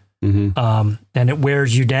choices. Mm-hmm. And it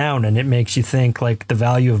wears you down, and it makes you think like the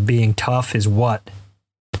value of being tough is what?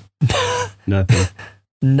 Nothing.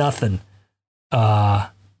 Nothing.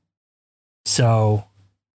 So,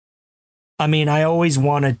 I mean, I always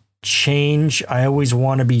want to change. I always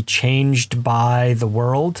want to be changed by the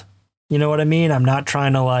world. You know what I mean? I'm not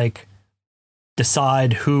trying to like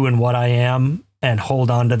decide who and what I am and hold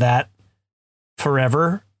on to that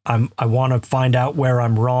forever. I want to find out where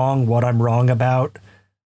I'm wrong, what I'm wrong about.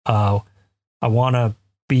 I want to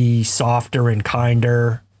be softer and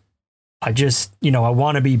kinder. I just, I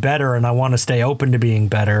want to be better, and I want to stay open to being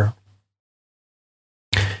better.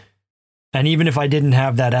 And even if I didn't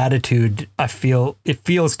have that attitude, it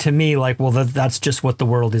feels to me like, well, that's just what the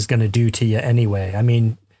world is going to do to you anyway. I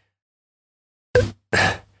mean,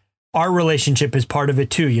 our relationship is part of it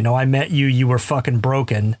too. I met you were fucking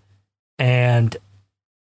broken. And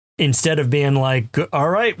instead of being like, all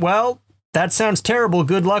right, well, that sounds terrible.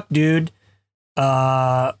 Good luck, dude.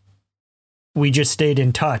 We just stayed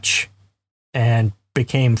in touch and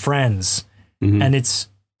became friends. Mm-hmm. And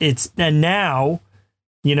and now,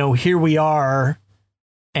 here we are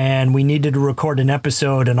and we needed to record an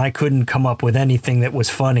episode, and I couldn't come up with anything that was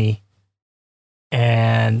funny.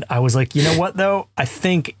 And I was like, you know what, though? I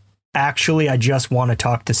think actually I just want to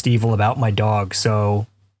talk to Stevel about my dog. So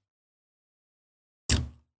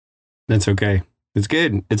that's okay. It's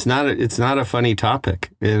good. It's not a funny topic,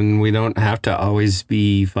 and we don't have to always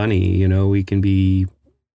be funny. You know, we can be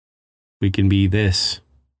this.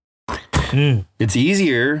 It's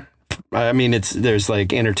easier. I mean, there's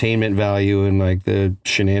like entertainment value and like the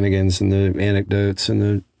shenanigans and the anecdotes and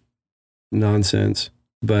the nonsense,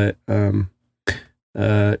 but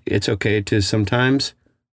it's okay to sometimes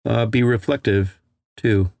be reflective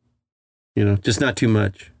too. You know, just not too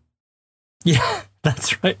much. Yeah,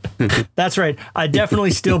 that's right. That's right. I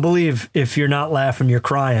definitely still believe if you're not laughing, you're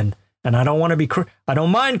crying. And I don't want to be, I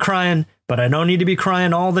don't mind crying, but I don't need to be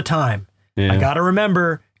crying all the time. Yeah. I got to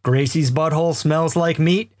remember Gracie's butthole smells like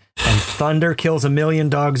meat and thunder kills 1 million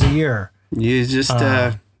dogs a year. You just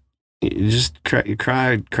cry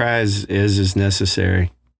as is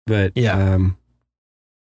necessary. But yeah,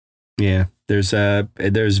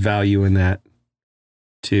 there's value in that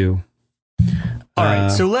too. All right,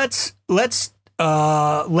 so let's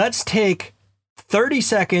take 30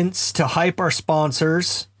 seconds to hype our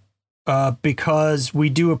sponsors because we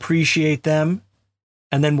do appreciate them,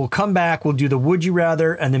 and then we'll come back. We'll do the Would You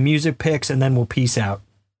Rather and the music picks, and then we'll peace out.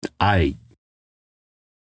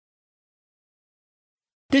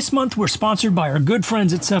 This month, we're sponsored by our good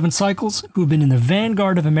friends at 7 Cycles, who have been in the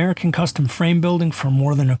vanguard of American custom frame building for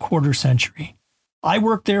more than a quarter century. I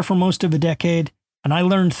worked there for most of a decade, and I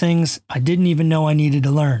learned things I didn't even know I needed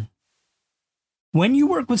to learn. When you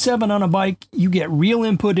work with 7 on a bike, you get real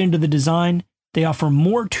input into the design. They offer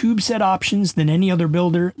more tube set options than any other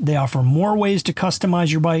builder. They offer more ways to customize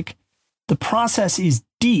your bike. The process is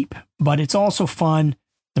deep, but it's also fun.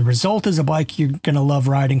 The result is a bike you're going to love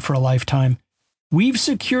riding for a lifetime. We've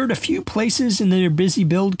secured a few places in their busy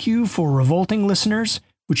build queue for Revolting listeners,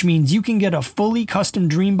 which means you can get a fully custom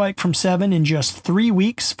dream bike from 7 in just 3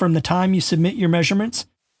 weeks from the time you submit your measurements.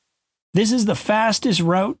 This is the fastest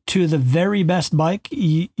route to the very best bike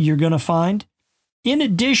you're going to find. In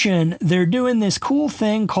addition, they're doing this cool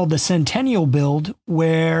thing called the Centennial Build,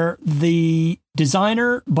 where the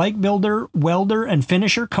designer, bike builder, welder, and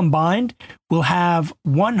finisher combined will have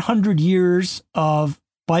 100 years of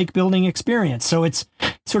bike building experience. So it's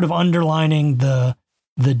sort of underlining the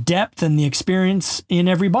depth and the experience in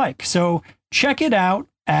every bike. So check it out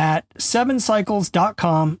at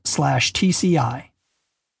 7cycles.com/TCI.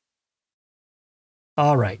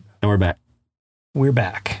 All right. And we're back. We're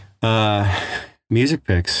back. Music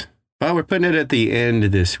picks. Well, we're putting it at the end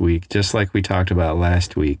this week, just like we talked about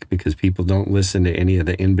last week, because people don't listen to any of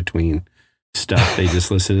the in-between stuff. They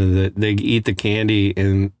just listen to they eat the candy I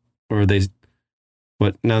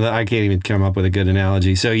can't even come up with a good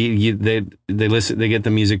analogy. So they listen, they get the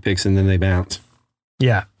music picks and then they bounce.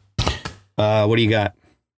 Yeah. What do you got?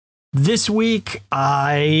 This week,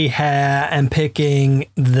 I am picking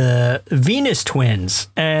the Venus Twins,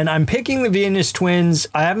 and I'm picking the Venus Twins.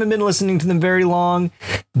 I haven't been listening to them very long.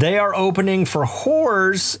 They are opening for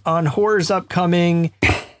Whores on Whores' upcoming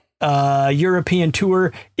European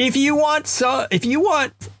tour. If you want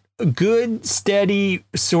a good, steady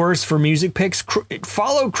source for music picks,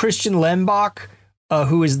 follow Christian Lembach,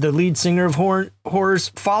 who is the lead singer of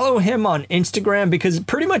Whores. Follow him on Instagram, because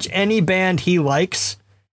pretty much any band he likes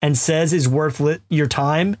and says is worth your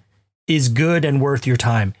time is good and worth your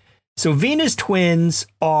time. So Venus Twins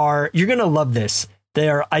you're going to love this. They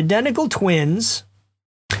are identical twins.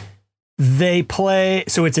 They play,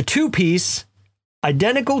 so it's a 2-piece,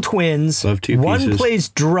 identical twins. Love 2 pieces. One plays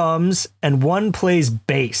drums and one plays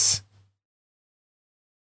bass.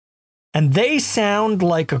 And they sound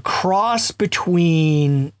like a cross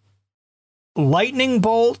between Lightning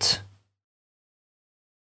Bolt,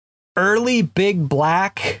 early Big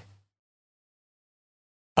Black,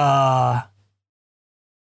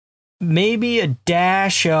 maybe a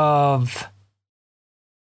dash of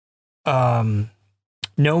No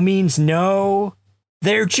Means No.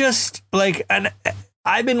 They're just like,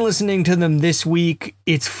 I've been listening to them this week.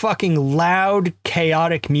 It's fucking loud,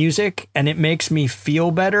 chaotic music, and it makes me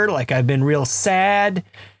feel better. Like I've been real sad,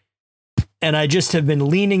 and I just have been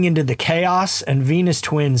leaning into the chaos, and Venus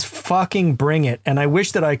Twins fucking bring it. And I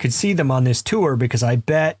wish that I could see them on this tour, because I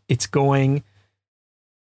bet it's going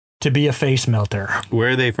to be a face melter. Where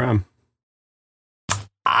are they from?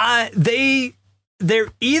 They're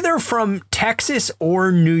either from Texas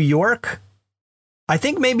or New York. I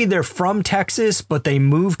think maybe they're from Texas, but they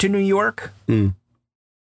moved to New York.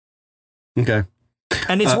 Okay.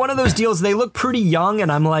 And it's one of those deals, they look pretty young, and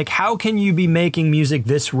I'm like, how can you be making music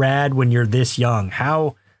this rad when you're this young?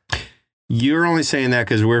 How You're only saying that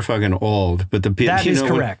because we're fucking old, but That is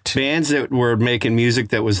correct. Bands that were making music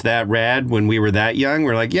that was that rad when we were that young,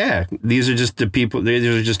 we're like, yeah, these are just the people. These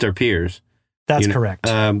are just our peers. That's correct.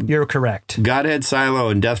 You're correct. Godhead Silo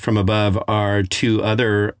and Death from Above are two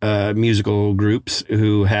other musical groups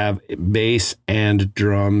who have bass and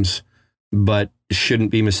drums, but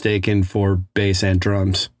shouldn't be mistaken for bass and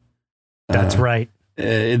drums. That's right.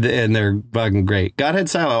 And they're fucking great. Godhead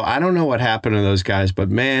Silo, I don't know what happened to those guys, but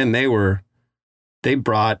man, they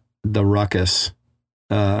brought the ruckus.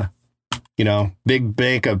 Big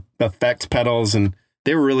bank of effects pedals, and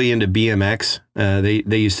they were really into BMX.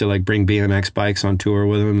 They used to like bring BMX bikes on tour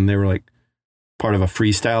with them, and they were like part of a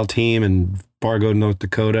freestyle team in Fargo, North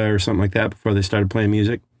Dakota or something like that before they started playing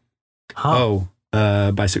music.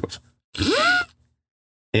 Bicycles.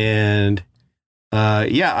 And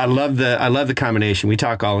I love the combination. We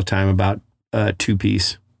talk all the time about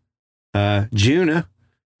two-piece. Juna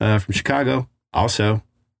from Chicago, also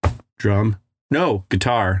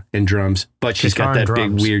guitar and drums, but she's got that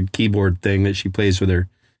big weird keyboard thing that she plays with her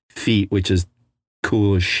feet, which is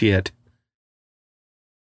cool as shit.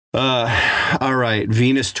 All right,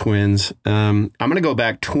 Venus Twins. I'm going to go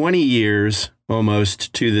back 20 years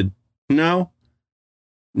almost to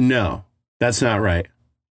no, that's not right.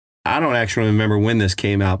 I don't actually remember when this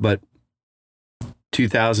came out, but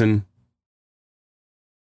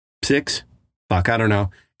 2006? Fuck, I don't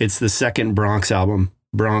know. It's the second Bronx album,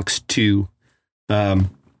 Bronx 2. And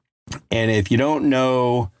if you don't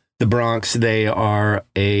know the Bronx, they are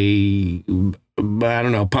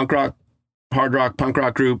punk rock, hard rock, punk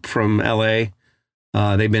rock group from LA.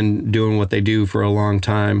 They've been doing what they do for a long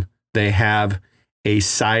time. They have a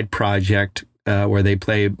side project where they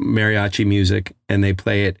play mariachi music, and they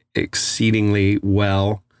play it exceedingly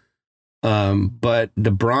well. But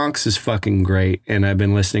the Bronx is fucking great, and I've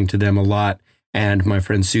been listening to them a lot. And my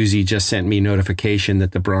friend Susie just sent me notification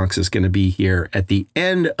that the Bronx is going to be here at the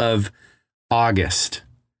end of August.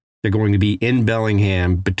 They're going to be in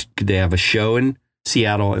Bellingham, but they have a show in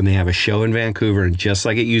Seattle and they have a show in Vancouver. And just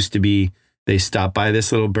like it used to be, they stop by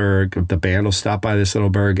this little burg. The band will stop by this little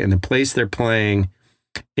burg, and the place they're playing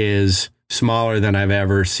is smaller than I've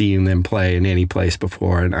ever seen them play in any place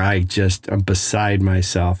before. And I'm beside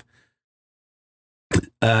myself.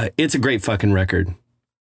 It's a great fucking record.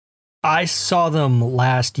 I saw them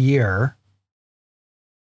last year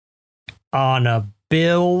on a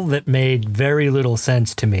bill that made very little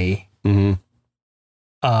sense to me. Mm-hmm.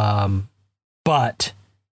 But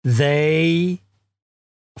they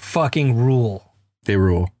fucking rule. They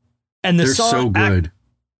rule. And they're so good.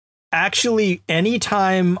 Actually,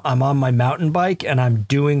 anytime I'm on my mountain bike and I'm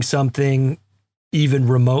doing something even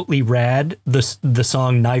remotely rad, the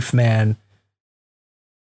song Knife Man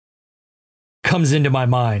comes into my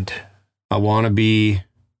mind. I want to be.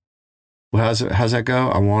 How's that go?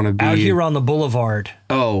 I want to be out here on the boulevard.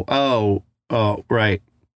 Oh, right.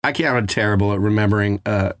 I'm terrible at remembering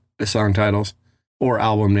the song titles or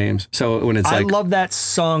album names. So when I love that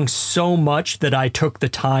song so much that I took the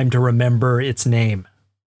time to remember its name,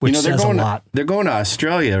 which says a lot. They're going to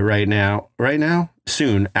Australia right now,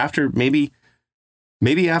 soon, after maybe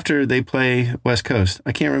after they play West Coast.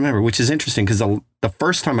 I can't remember, which is interesting because the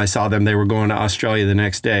first time I saw them, they were going to Australia the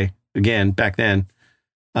next day. Again, back then.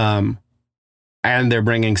 And they're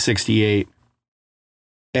bringing 68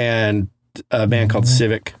 and a band called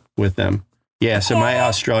Civic with them. Yeah, so my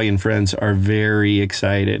Australian friends are very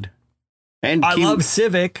excited. And I love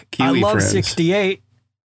Civic. Kiwi I love friends. 68.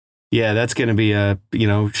 Yeah, that's going to be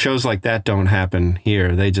shows like that don't happen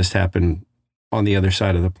here. They just happen on the other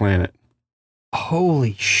side of the planet.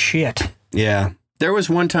 Holy shit. Yeah. There was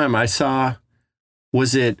one time I saw,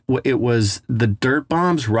 it was the Dirt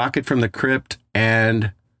Bombs, Rocket from the Crypt,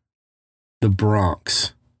 and the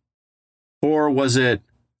Bronx. Or was it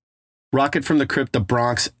Rocket from the Crypt, the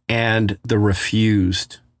Bronx, and the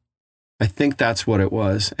Refused? I think that's what it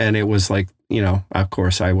was. And it was like, of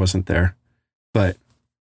course I wasn't there. But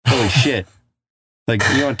holy shit. Like,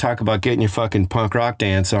 you want to talk about getting your fucking punk rock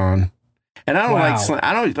dance on. And I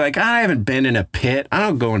haven't been in a pit. I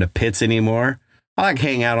don't go into pits anymore. I like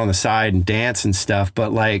hang out on the side and dance and stuff.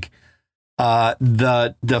 But like,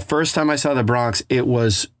 the first time I saw the Bronx, it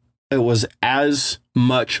was as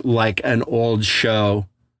much like an old show.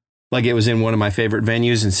 Like it was in one of my favorite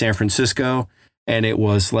venues in San Francisco. And it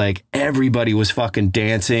was like, everybody was fucking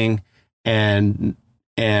dancing. And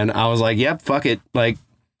I was like, yep, fuck it. Like,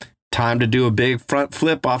 time to do a big front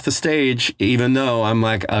flip off the stage, even though I'm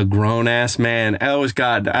like a grown ass man.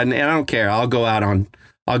 And I don't care. I'll go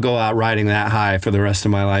out riding that high for the rest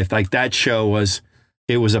of my life. Like that show was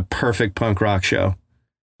a perfect punk rock show.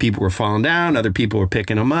 people were falling down. Other people were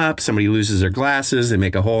picking them up. Somebody loses their glasses. They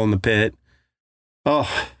make a hole in the pit.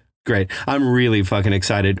 Oh, great. I'm really fucking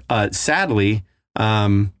excited. Sadly,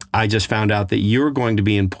 I just found out that you're going to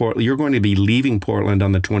be in Portland. You're going to be leaving Portland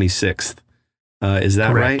on the 26th. Is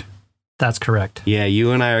that Correct. right? That's correct. Yeah,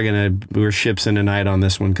 you and I we're ships in tonight on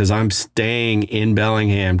this one because I'm staying in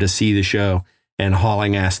Bellingham to see the show and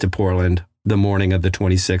hauling ass to Portland the morning of the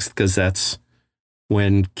 26th because that's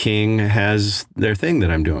when King has their thing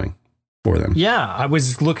that I'm doing for them. Yeah, I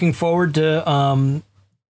was looking forward to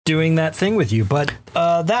doing that thing with you, but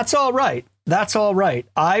that's all right. That's all right.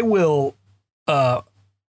 I will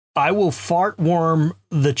fart warm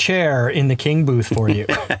the chair in the King booth for you.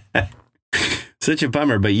 Such a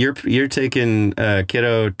bummer, but you're taking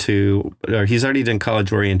kiddo to, or he's already done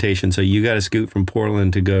college orientation, so you got to scoot from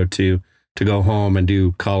Portland to go home and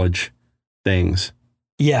do college things.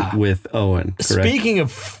 Yeah, with Owen. Correct? Speaking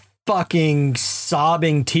of fucking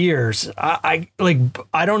sobbing tears, I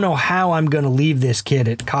don't know how I'm going to leave this kid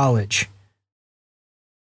at college.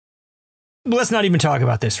 Let's not even talk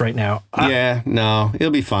about this right now. No, it'll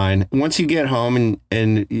be fine. Once you get home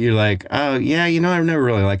and you're like, oh, yeah, I've never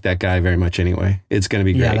really liked that guy very much anyway. It's going to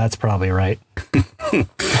be great. Yeah, that's probably right. We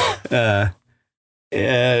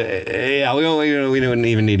don't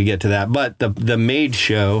even need to get to that. But the Maid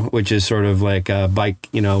Show, which is sort of like a bike,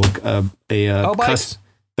 a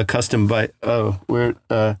custom bike.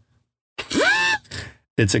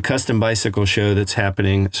 It's a custom bicycle show that's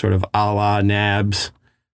happening sort of a la Nabs.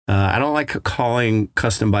 I don't like calling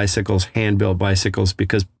custom bicycles hand-built bicycles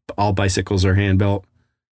because all bicycles are hand-built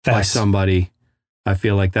by somebody. I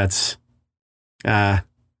feel like that's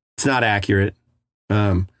it's not accurate.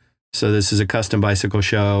 So this is a custom bicycle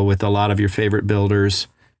show with a lot of your favorite builders.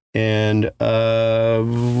 And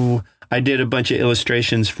I did a bunch of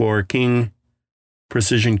illustrations for King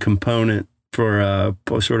Precision Component for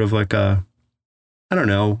sort of like a, I don't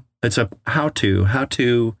know, it's a how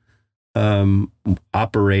to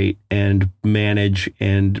operate and manage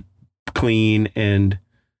and clean and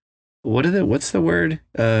what's the word?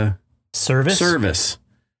 Service.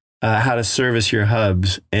 How to service your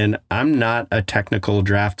hubs. And I'm not a technical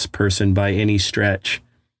drafts person by any stretch.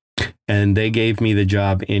 And they gave me the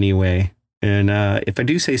job anyway. And if I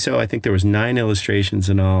do say so, I think there was 9 illustrations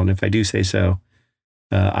in all. And if I do say so,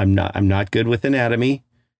 I'm not good with anatomy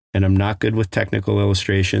and I'm not good with technical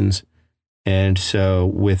illustrations. And so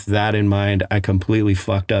with that in mind, I completely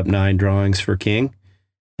fucked up 9 drawings for King.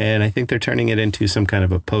 And I think they're turning it into some kind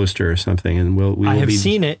of a poster or something. And I have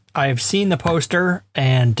seen it. I have seen the poster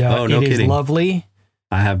and no it kidding. Is lovely.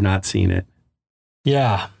 I have not seen it.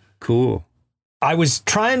 Yeah. Cool. I was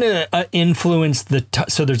trying to influence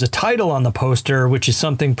so there's a title on the poster, which is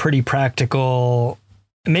something pretty practical.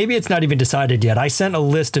 Maybe it's not even decided yet. I sent a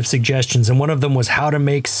list of suggestions and one of them was how to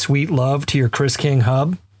make sweet love to your Chris King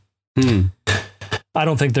hub. I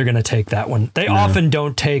don't think they're going to take that one. They often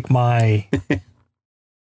don't take my...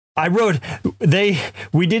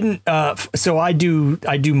 we didn't, so I do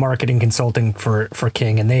marketing consulting for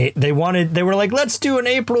King and they were like, let's do an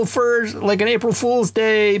April Fool's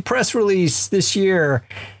Day press release this year.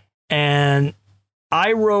 And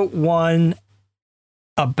I wrote one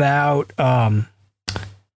about, I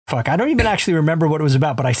don't even actually remember what it was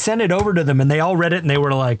about, but I sent it over to them and they all read it and they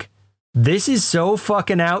were like, this is so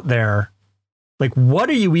fucking out there. Like, what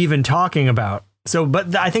are you even talking about? So,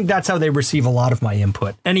 but I think that's how they receive a lot of my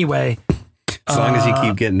input. Anyway. As long as you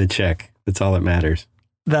keep getting the check, that's all that matters.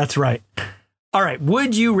 That's right. All right.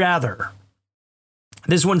 Would you rather?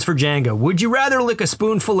 This one's for Django. Would you rather lick a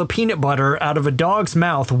spoonful of peanut butter out of a dog's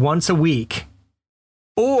mouth once a week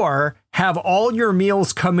or have all your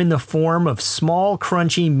meals come in the form of small,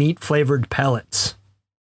 crunchy, meat-flavored pellets?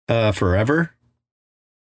 Forever?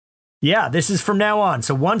 Yeah, this is from now on.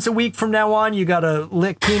 So once a week from now on, you got to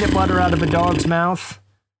lick peanut butter out of a dog's mouth.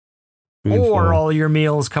 Or all your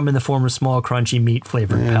meals come in the form of small, crunchy,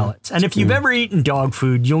 meat-flavored pellets. And if you've ever eaten dog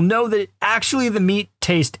food, you'll know that actually the meat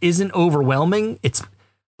taste isn't overwhelming. It's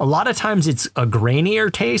a lot of times it's a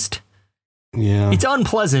grainier taste. Yeah. It's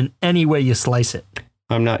unpleasant any way you slice it.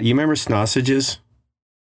 You remember sausages?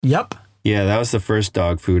 Yep. Yeah, that was the first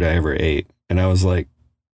dog food I ever ate. And I was like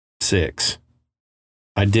 6.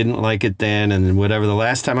 I didn't like it then, and whatever the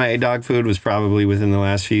last time I ate dog food was probably within the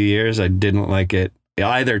last few years. I didn't like it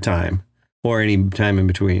either time or any time in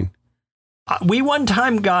between. We one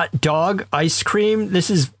time got dog ice cream. This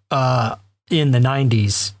is in the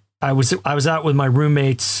 90s. I was out with my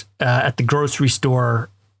roommates at the grocery store,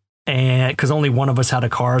 and because only one of us had a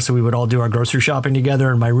car, so we would all do our grocery shopping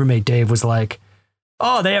together. And my roommate Dave was like,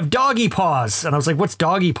 "Oh, they have doggy paws," and I was like, "What's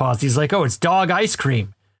doggy paws?" He's like, "Oh, it's dog ice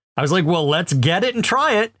cream." I was like, well, let's get it and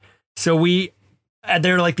try it. So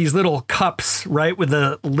they're like these little cups, right, with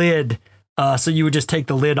a lid. So you would just take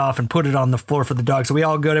the lid off and put it on the floor for the dog. So we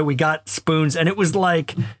all got it. We got spoons, and it was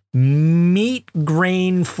like meat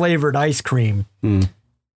grain flavored ice cream.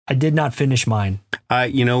 I did not finish mine.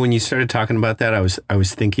 When you started talking about that, I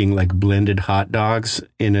was thinking like blended hot dogs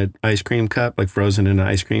in an ice cream cup, like frozen in an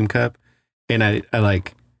ice cream cup. And I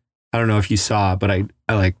don't know if you saw, but I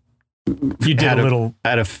you did I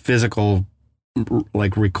had a physical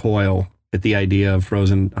like recoil at the idea of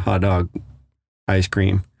frozen hot dog ice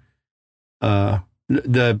cream.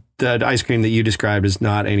 The ice cream that you described is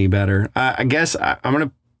not any better. I guess I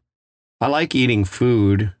like eating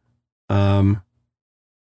food.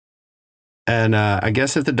 And I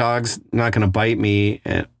guess if the dog's not going to bite me,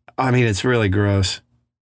 it's really gross.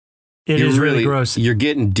 It is really gross. You're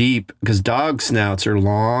getting deep because dog snouts are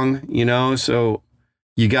long, so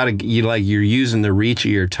you're using the reach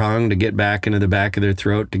of your tongue to get back into the back of their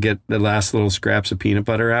throat to get the last little scraps of peanut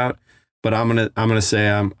butter out. But I'm going to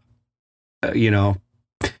say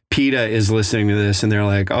PETA is listening to this and they're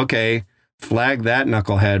like, okay, flag that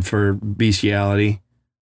knucklehead for bestiality.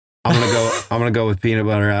 I'm gonna go with peanut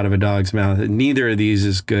butter out of a dog's mouth. Neither of these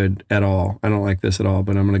is good at all. I don't like this at all,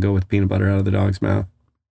 but I'm gonna go with peanut butter out of the dog's mouth.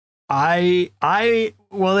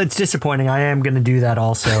 Well, it's disappointing. I am gonna do that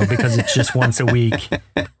also because it's just once a week.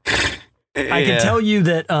 I can tell you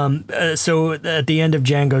that. So at the end of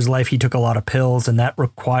Django's life, he took a lot of pills, and that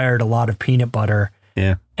required a lot of peanut butter.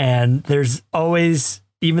 Yeah. And there's always,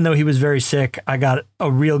 even though he was very sick, I got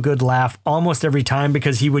a real good laugh almost every time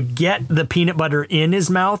because he would get the peanut butter in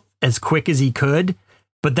his mouth as quick as he could,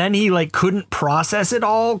 but then he like couldn't process it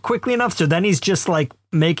all quickly enough. So then he's just like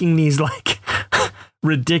making these like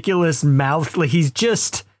ridiculous mouth, like he's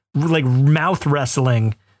just like mouth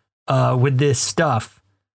wrestling with this stuff.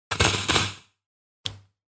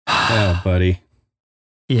 Oh, buddy.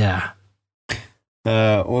 Yeah.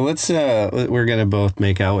 Well, we're going to both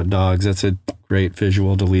make out with dogs. That's a great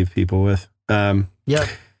visual to leave people with. Yep.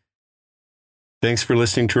 Thanks for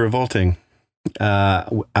listening to Revolting. I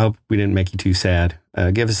hope we didn't make you too sad.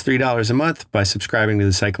 Give us $3 a month by subscribing to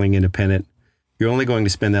the Cycling Independent. You're only going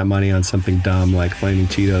to spend that money on something dumb like Flaming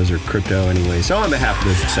Cheetos or crypto anyway. So on behalf of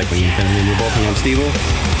the Cycling Independent and Revolting, I'm Steve.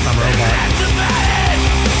 I'm Robot.